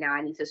games, and now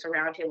I need to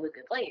surround him with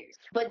good players.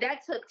 But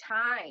that took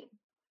time.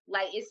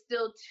 Like, it's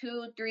still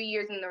 2-3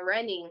 years in the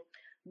running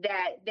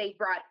that they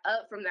brought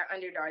up from their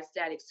underdog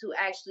status to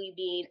actually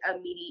being a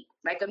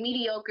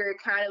mediocre,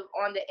 kind of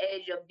on the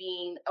edge of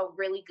being a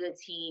really good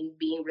team,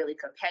 being really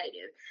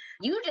competitive.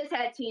 You just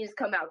had teams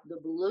come out the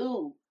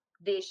blue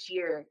this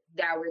year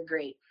that were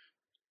great.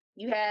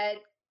 You had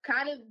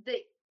kind of the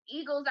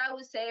Eagles, I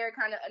would say, are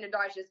kind of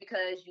underdogs just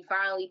because you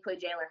finally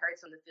put Jalen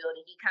Hurts on the field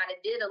and he kind of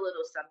did a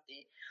little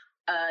something.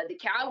 The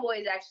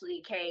Cowboys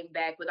actually came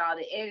back with all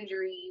the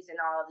injuries and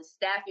all the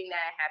staffing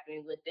that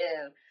happened with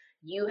them.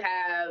 You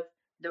have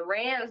the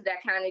Rams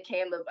that kind of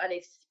came up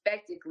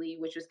unexpectedly,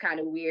 which was kind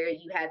of weird.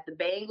 You had the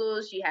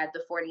Bengals, you had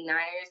the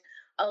 49ers,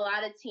 a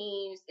lot of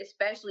teams,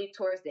 especially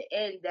towards the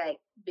end, that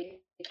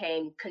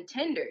became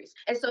contenders.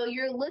 And so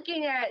you're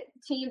looking at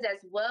teams as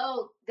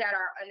well that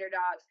are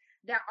underdogs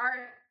that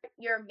are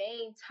your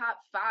main top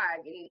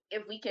 5. And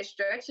if we can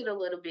stretch it a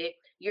little bit,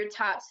 your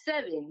top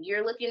 7.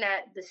 You're looking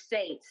at the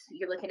Saints,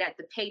 you're looking at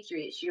the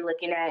Patriots, you're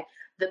looking at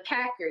the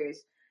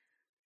Packers.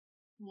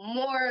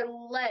 More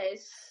or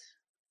less,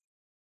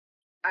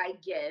 I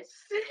guess,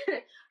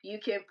 you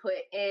can put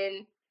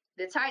in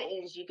the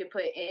Titans, you can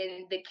put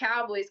in the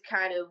Cowboys,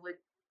 kind of with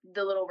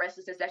the little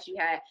restlessness that you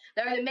had.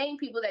 That are the main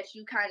people that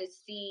you kind of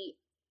see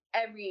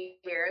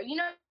everywhere. You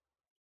know,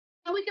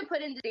 we could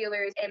put in the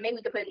Steelers, and maybe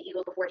we could put in the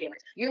Eagles before Jammers.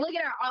 You're looking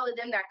at all of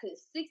them that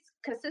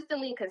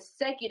consistently and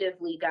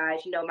consecutively,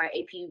 guys, you know, my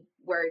AP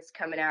words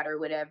coming out or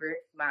whatever,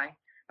 my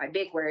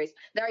big words,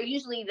 that are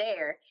usually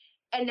there.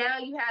 And now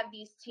you have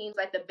these teams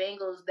like the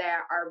Bengals that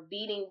are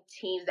beating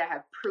teams that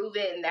have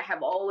proven, that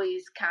have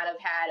always kind of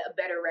had a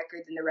better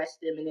record than the rest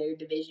of them in their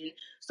division.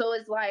 So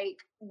it's like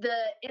the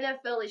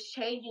NFL is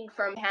changing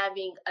from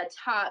having a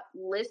top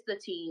list of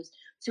teams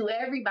to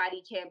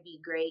everybody can be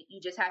great.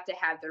 You just have to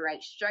have the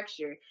right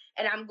structure.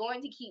 And I'm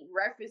going to keep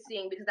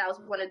referencing, because that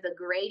was one of the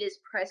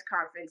greatest press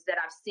conferences that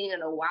I've seen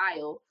in a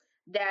while,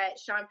 that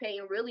Sean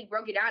Payton really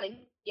broke it down and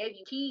gave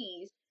you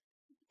keys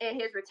in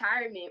his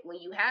retirement.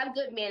 When you have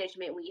good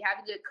management, when you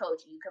have a good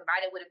coach, you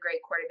combine it with a great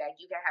quarterback,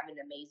 you can have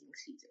an amazing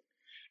season.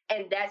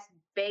 And that's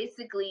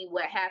basically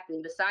what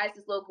happened. Besides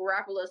this little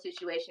Garoppolo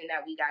situation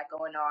that we got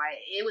going on,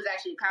 it was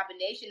actually a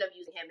combination of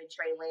using him and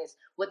Trey Lance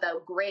with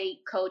a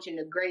great coach and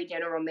a great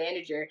general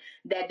manager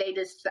that they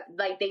just,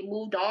 like, they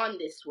moved on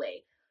this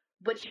way.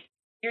 But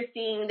you're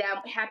seeing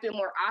that happen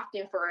more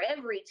often for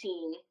every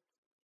team.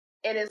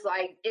 And it's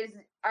like,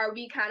 are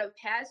we kind of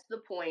past the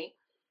point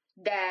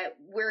that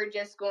we're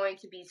just going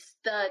to be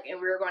stuck and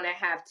we're going to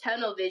have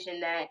tunnel vision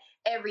that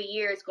every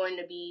year is going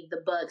to be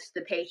the Bucks,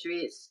 the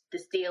Patriots, the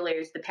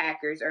Steelers, the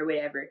Packers, or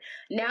whatever?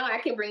 Now I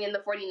can bring in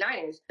the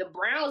 49ers. The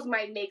Browns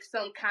might make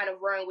some kind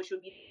of run, which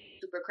would be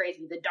super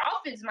crazy. The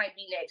Dolphins might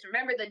be next.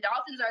 Remember, the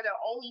Dolphins are the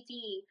only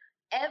team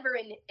ever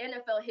in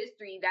NFL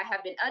history that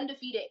have been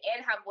undefeated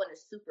and have won a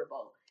Super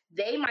Bowl.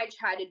 They might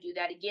try to do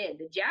that again.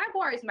 The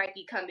Jaguars might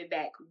be coming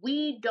back.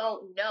 We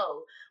don't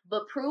know.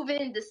 But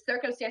proven the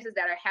circumstances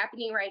that are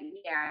happening right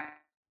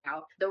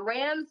now, the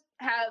Rams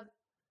have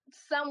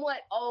somewhat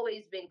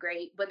always been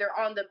great, but they're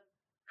on the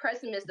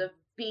precipice of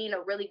being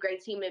a really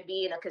great team and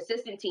being a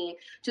consistent team,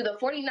 to the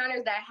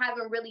 49ers that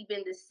haven't really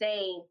been the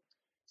same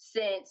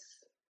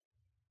since,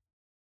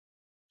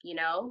 you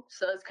know?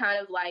 So it's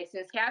kind of like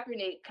since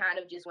Kaepernick kind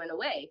of just went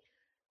away.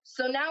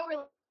 So now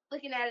we're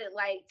looking at it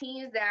like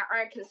teams that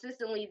aren't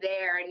consistently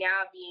there are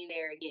now being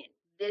there again.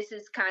 This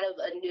is kind of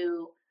a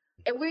new,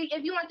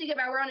 if you want to think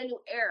about it, we're on a new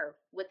era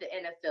with the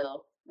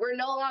NFL. We're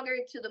no longer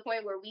to the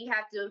point where we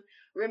have to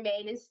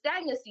remain in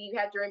stagnancy. You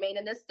have to remain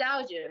in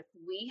nostalgia.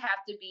 We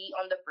have to be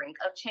on the brink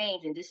of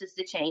change, and this is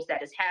the change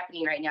that is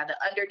happening right now. The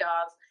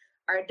underdogs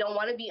don't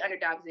want to be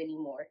underdogs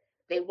anymore.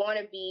 They want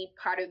to be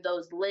part of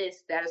those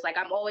lists that is like,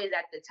 I'm always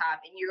at the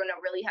top, and you're going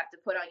to really have to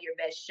put on your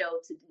best show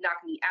to knock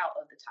me out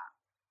of the top.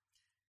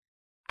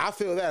 I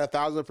feel that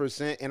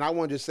 1,000%, and I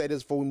want to just say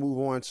this before we move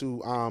on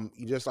to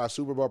just our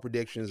Super Bowl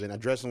predictions and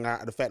addressing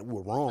the fact that we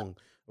were wrong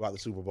about the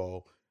Super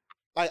Bowl.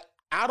 Like,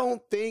 I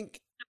don't think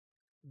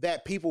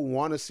that people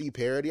want to see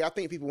parity. I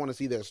think people want to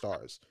see their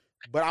stars,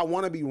 but I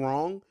want to be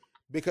wrong,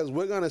 because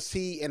we're going to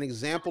see an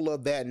example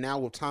of that now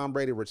with Tom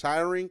Brady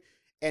retiring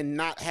and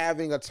not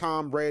having a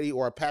Tom Brady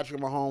or a Patrick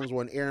Mahomes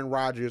or an Aaron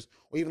Rodgers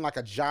or even like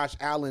a Josh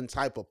Allen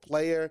type of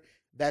player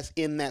that's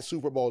in that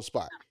Super Bowl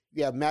spot.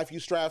 You have Matthew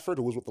Stafford,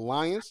 who was with the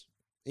Lions.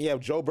 And you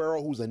have Joe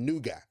Burrow, who's a new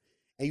guy.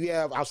 And you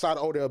have, outside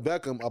of Odell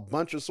Beckham, a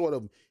bunch of sort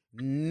of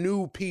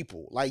new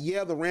people. Like,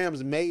 yeah, the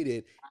Rams made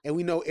it, and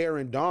we know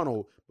Aaron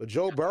Donald, but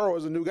Joe Burrow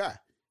is a new guy,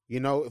 you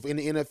know, in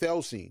the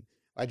NFL scene.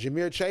 Like,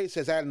 Ja'Marr Chase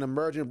has had an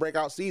emerging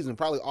breakout season,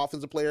 probably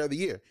Offensive Player of the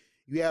Year.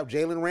 You have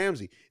Jalen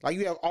Ramsey. Like,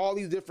 you have all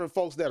these different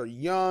folks that are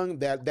young,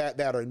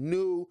 that are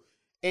new.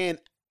 And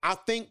I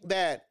think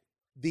that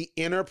the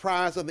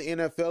enterprise of the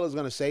NFL is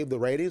going to save the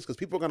ratings because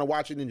people are going to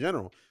watch it in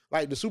general.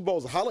 Like, the Super Bowl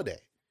is a holiday.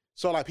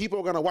 So, like, people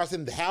are going to watch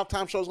it. The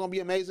halftime show is going to be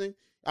amazing.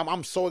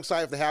 I'm so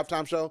excited for the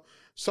halftime show.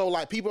 So,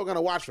 like, people are going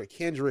to watch for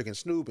Kendrick and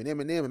Snoop and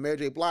Eminem and Mary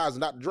J. Blige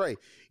and Dr. Dre.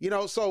 You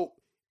know, so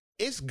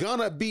it's going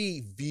to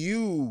be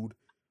viewed,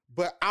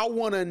 but I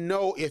want to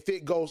know if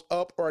it goes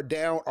up or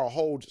down or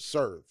holds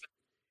serve.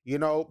 You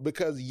know,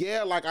 because,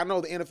 yeah, like, I know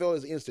the NFL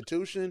is an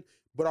institution,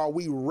 but are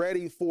we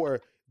ready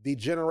for the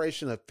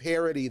generation of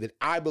parity that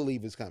I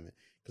believe is coming?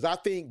 Because I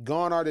think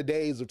gone are the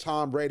days of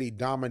Tom Brady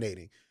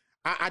dominating.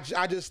 I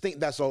just think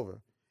that's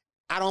over.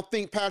 I don't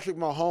think Patrick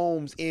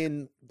Mahomes,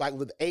 in like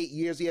with 8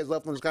 years he has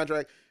left on his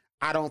contract,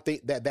 I don't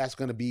think that that's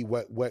going to be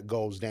what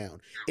goes down.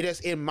 It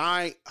is, in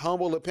my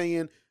humble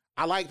opinion,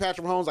 I like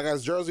Patrick Mahomes. I got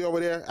his jersey over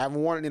there. I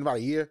haven't worn it in about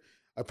a year.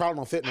 I probably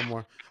don't fit no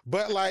more.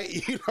 But,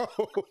 like, you know,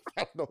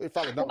 I don't know. It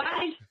probably don't.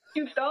 Why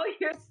you stole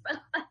your son?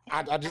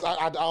 I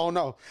don't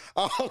know.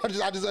 I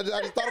just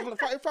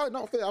thought it probably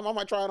don't fit. I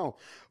might try it on.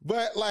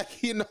 But,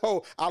 like, you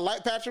know, I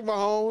like Patrick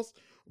Mahomes,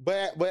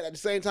 but at the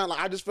same time, like,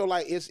 I just feel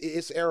like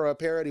it's era of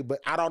parity. But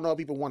I don't know if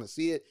people want to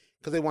see it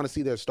because they want to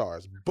see their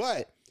stars.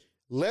 But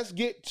let's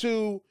get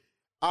to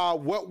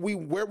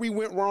where we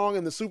went wrong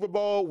in the Super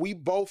Bowl. We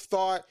both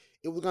thought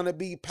it was going to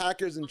be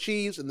Packers and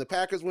Chiefs, and the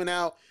Packers went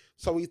out.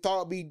 So we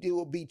thought it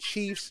would be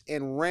Chiefs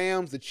and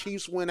Rams. The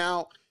Chiefs went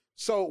out.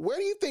 So where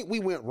do you think we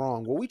went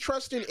wrong? Were we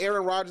trusting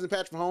Aaron Rodgers and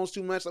Patrick Mahomes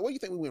too much? Like, where do you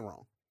think we went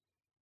wrong?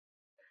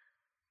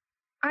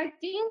 I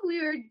think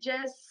we were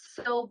just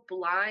so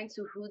blind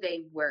to who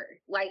they were,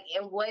 like,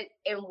 and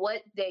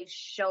what they've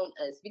shown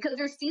us. Because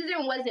their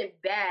season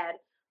wasn't bad,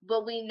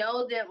 but we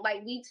know that,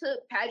 like, we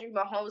took Patrick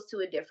Mahomes to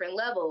a different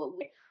level.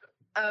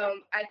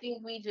 I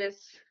think we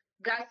just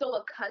got so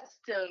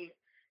accustomed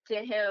to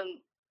him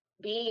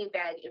being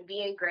bad and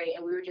being great,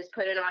 and we were just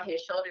putting on his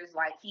shoulders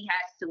like he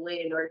has to win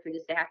in order for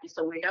this to happen.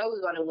 So we know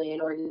we're going to win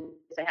in order for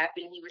this to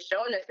happen. He was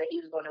showing us that he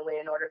was going to win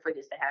in order for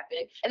this to happen.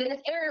 And then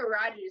it's Aaron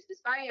Rodgers.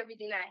 Despite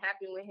everything that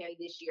happened with him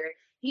this year,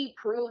 he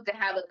proved to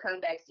have a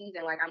comeback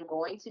season. Like, I'm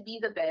going to be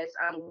the best.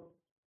 I'm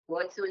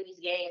going to win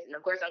these games, and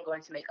of course I'm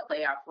going to make a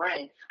playoff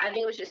run. I think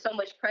it was just so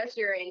much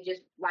pressure and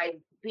just like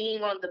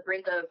being on the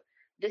brink of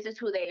this is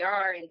who they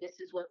are and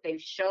this is what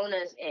they've shown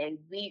us, and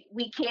we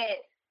cannot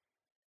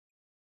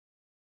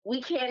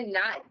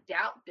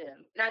doubt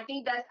them. And I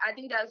think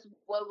that's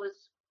what was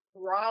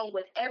wrong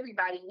with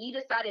everybody. We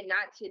decided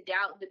not to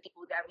doubt the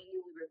people that we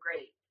knew we were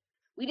great.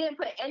 We didn't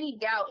put any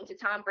doubt into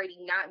Tom Brady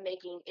not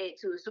making it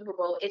to a Super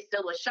Bowl. It's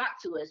still a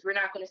shock to us. We're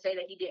not going to say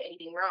that he did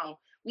anything wrong.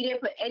 We didn't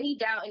put any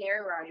doubt in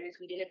Aaron Rodgers.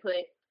 We didn't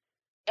put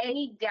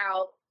any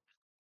doubt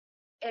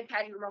in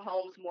Patrick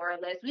Mahomes, more or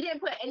less. We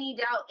didn't put any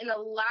doubt in a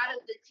lot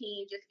of the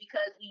team just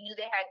because we knew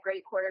they had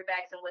great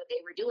quarterbacks and what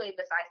they were doing,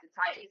 besides the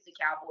Titans, the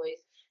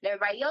Cowboys, and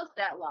everybody else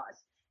that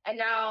lost. And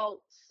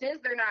now, since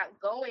they're not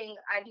going,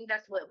 I think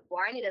that's what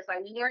blinded us.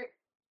 Like, we weren't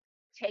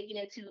taking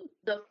into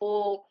the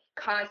full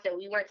concept.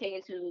 We weren't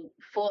taking into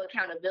full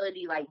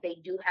accountability. Like, they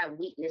do have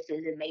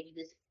weaknesses, and maybe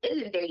this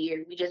isn't their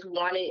year. We just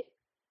wanted,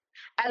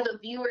 as a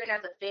viewer and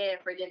as a fan,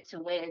 for them to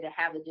win and to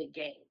have a good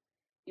game.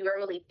 You weren't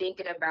really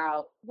thinking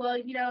about, well,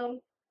 you know,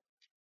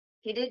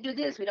 he did do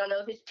this. We don't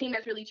know if his team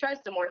has really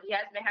trusted him, or he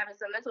has been having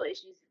some mental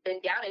issues, been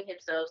doubting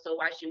himself, so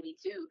why should we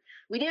too?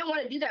 We didn't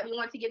want to do that. We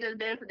want to give them the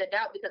benefit of the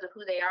doubt because of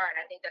who they are, and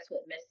I think that's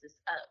what messed us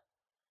up.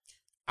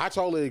 I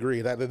totally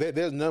agree. That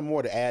there's nothing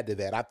more to add to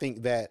that. I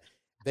think that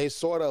they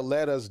sort of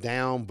let us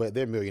down, but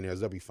they're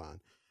millionaires. They'll be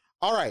fine.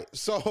 All right,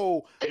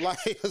 so like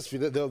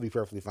they'll be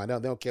perfectly fine. They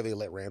don't care they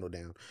let Randall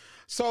down.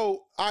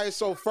 So, all right,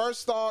 so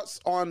first thoughts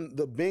on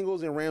the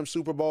Bengals and Rams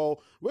Super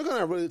Bowl. We're going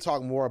to really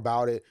talk more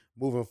about it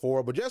moving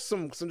forward, but just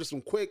some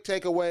quick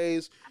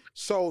takeaways.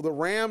 So the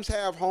Rams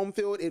have home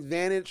field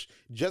advantage,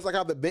 just like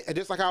how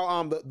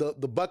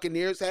the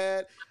Buccaneers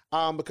had,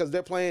 because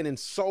they're playing in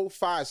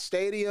SoFi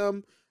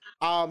Stadium.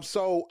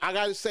 So I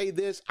got to say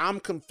this,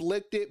 I'm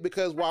conflicted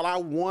because while I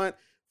want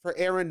for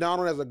Aaron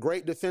Donald as a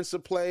great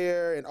defensive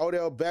player and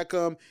Odell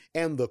Beckham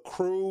and the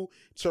crew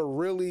to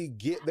really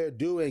get their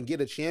due and get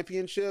a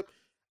championship,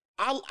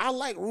 I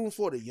like rooting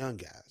for the young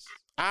guys.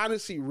 I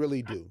honestly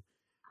really do.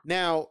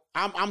 Now,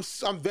 I'm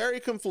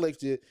very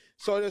conflicted.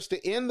 So just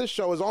to end the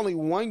show, it's only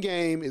one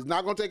game. It's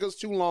not going to take us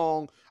too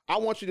long. I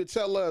want you to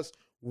tell us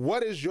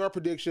what is your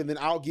prediction, then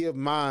I'll give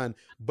mine,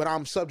 but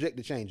I'm subject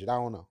to change it. I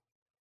don't know.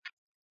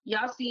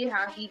 Y'all see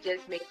how he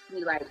just makes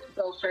me like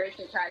go first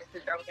and tries to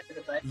throw me under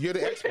the bus? You're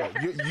the expert.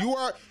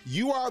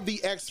 you are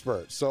the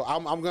expert. So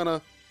I'm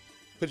gonna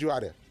put you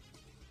out there.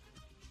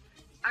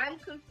 I'm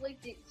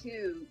conflicted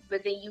too,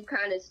 but then you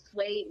kind of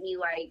swayed me.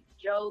 Like,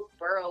 Joe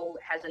Burrow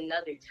has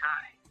another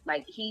time.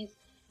 Like, he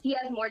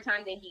has more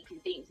time than he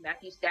can think.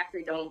 Matthew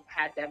Stafford don't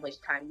have that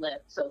much time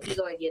left, so if he's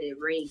gonna get it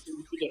raised, he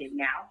needs to get it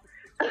now.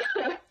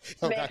 He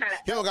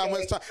don't got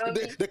much time.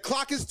 The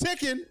clock is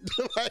ticking.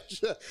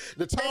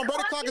 The Tom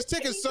Brady clock is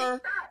ticking, sir.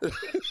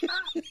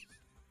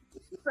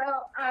 So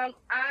I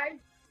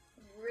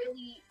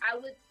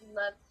would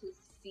love to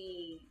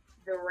see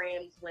the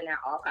Rams win at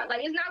all costs.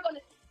 Like, it's not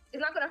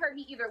gonna hurt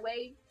me either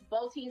way.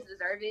 Both teams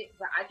deserve it,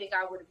 but I think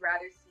I would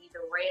rather see the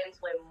Rams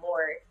win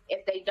more.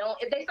 If they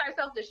start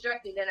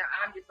self-destructing, then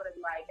I'm just gonna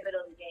be like, in the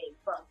middle of the game,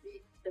 fuck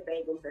it, the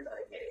Bengals are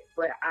gonna get it.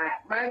 But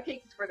my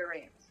pick is for the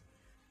Rams.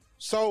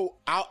 So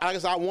I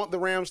guess I want the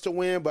Rams to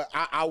win, but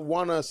I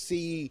want to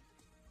see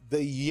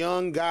the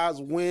young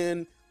guys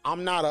win.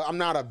 I'm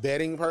not a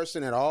betting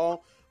person at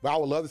all, but I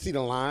would love to see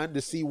the line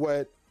to see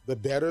what the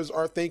bettors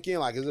are thinking.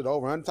 Like, is it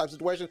over under type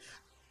situation?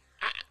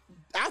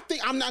 I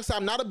think I'm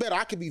not a bettor.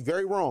 I could be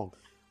very wrong,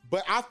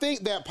 but I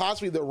think that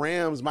possibly the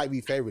Rams might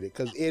be favored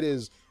because it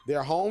is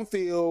their home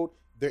field.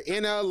 They're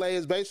in LA.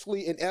 It's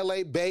basically an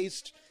LA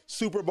based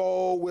Super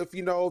Bowl with,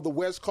 you know, the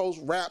West Coast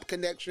rap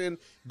connection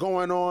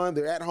going on.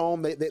 They're at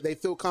home. They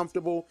feel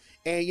comfortable,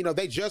 and you know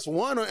they just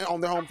won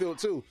on their home field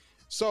too.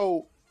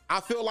 So I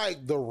feel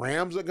like the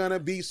Rams are going to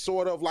be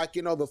sort of like,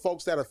 you know, the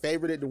folks that are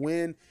favored to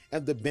win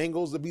and the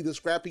Bengals to be the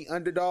scrappy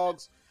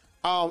underdogs.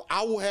 I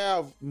will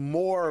have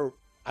more,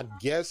 I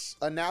guess,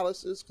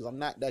 analysis because I'm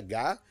not that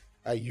guy.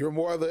 You're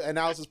more of the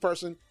analysis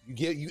person.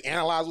 You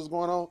analyze what's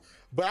going on.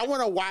 But I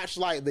want to watch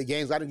like the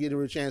games. I didn't get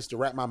a chance to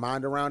wrap my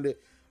mind around it.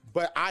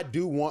 But I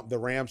do want the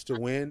Rams to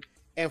win.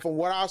 And from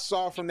what I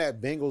saw from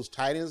that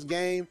Bengals-Titans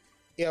game,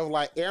 if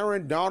like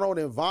Aaron Donald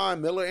and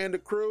Von Miller and the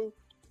crew,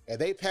 if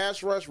they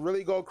pass rush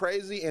really go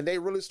crazy and they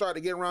really start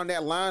to get around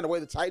that line the way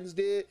the Titans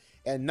did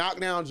and knock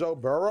down Joe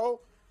Burrow,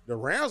 the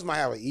Rams might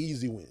have an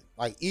easy win,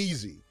 like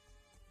easy.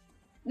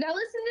 Now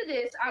listen to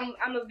this.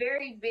 I'm a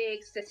very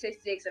big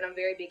statistics and I'm a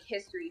very big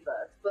history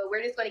buff, but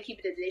we're just going to keep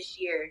it to this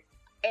year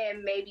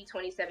and maybe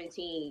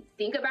 2017.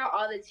 Think about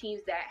all the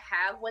teams that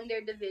have won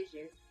their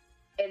division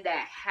and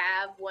that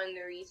have won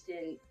the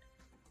recent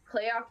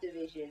playoff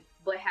division,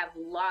 but have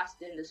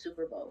lost in the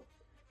Super Bowl.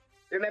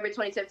 Remember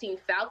 2017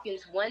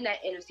 Falcons won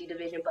that NFC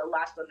division but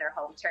lost on their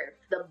home turf.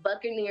 The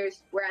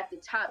Buccaneers were at the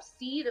top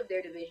seed of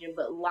their division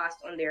but lost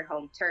on their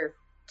home turf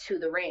to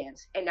the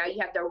Rams. And now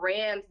you have the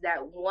Rams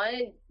that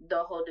won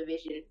the whole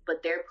division,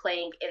 but they're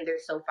playing in their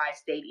SoFi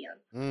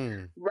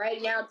Stadium.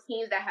 Right now,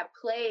 teams that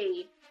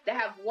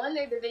have won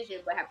their division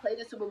but have played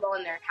the Super Bowl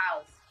in their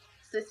house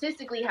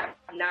statistically have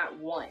not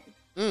won.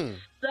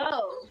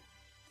 So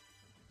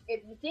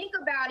if you think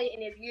about it,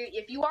 and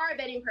if you are a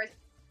betting person,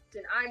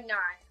 and I'm not,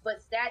 but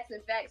stats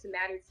and facts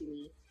matter to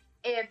me.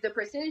 If the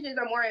percentages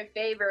are more in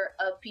favor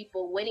of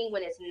people winning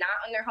when it's not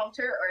on their home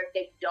turf, or if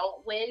they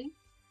don't win,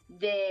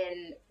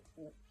 then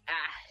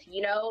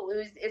you know,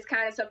 it's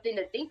kind of something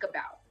to think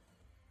about.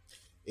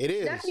 It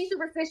is. Not to be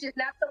superstitious,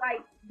 not to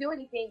like do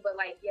anything, but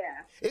like,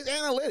 yeah, it's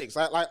analytics.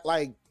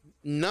 Like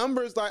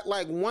numbers.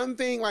 Like one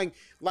thing.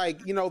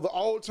 Like you know, the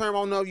old term. I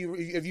don't know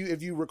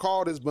if you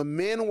recall this, but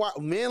men lie,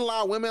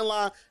 women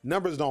lie,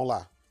 numbers don't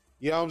lie.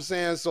 You know what I'm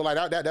saying? So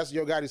like that's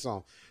your Gotti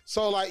song.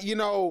 So like, you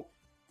know,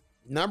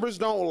 numbers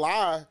don't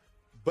lie,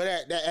 but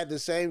at the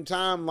same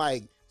time,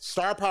 like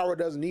star power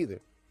doesn't either.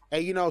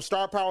 And you know,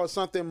 star power is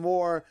something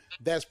more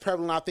that's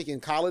prevalent, I think, in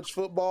college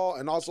football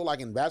and also like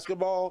in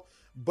basketball.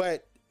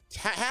 But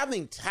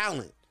having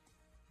talent,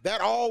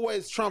 that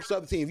always trumps the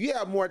other team. If you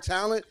have more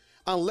talent,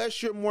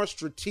 unless you're more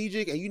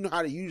strategic and you know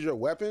how to use your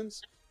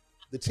weapons,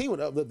 the team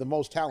with the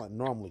most talent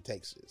normally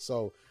takes it.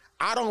 So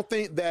I don't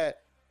think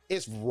that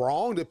it's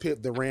wrong to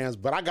pick the Rams,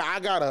 but I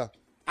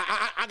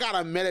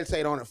gotta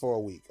meditate on it for a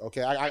week.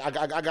 Okay, I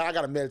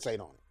gotta meditate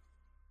on it.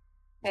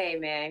 Hey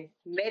man,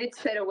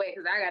 meditate away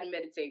because I gotta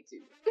meditate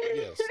too.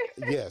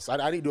 Yes,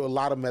 I need to do a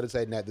lot of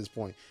meditating at this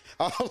point,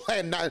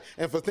 and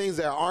for things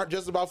that aren't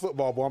just about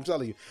football, boy. I'm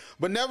telling you.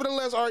 But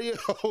nevertheless,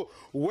 Ario,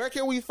 where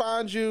can we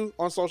find you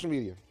on social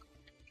media?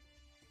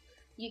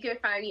 You can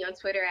find me on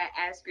Twitter at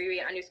 @Screevy__.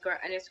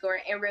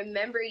 And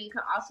remember, you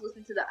can also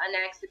listen to the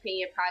Unasked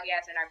Opinion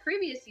podcast in our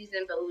previous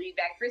season, but we'll be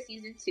back for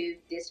season 2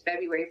 this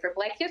February for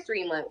Black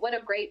History Month. What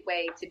a great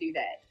way to do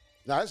that.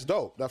 No, that's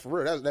dope. That's for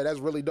real. That's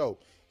really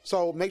dope.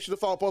 So make sure to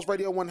follow Pulse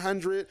Radio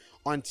 100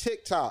 on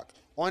TikTok,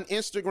 on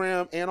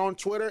Instagram, and on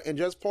Twitter, and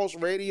just Pulse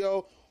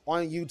Radio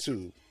on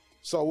YouTube.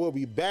 So we'll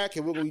be back,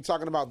 and we're going to be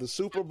talking about the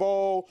Super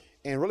Bowl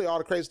and really all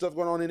the crazy stuff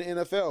going on in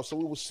the NFL. So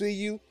we will see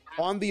you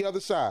on the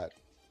other side.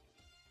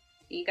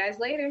 See you guys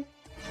later.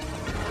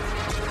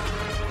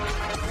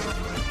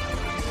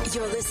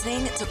 You're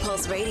listening to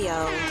Pulse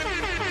Radio.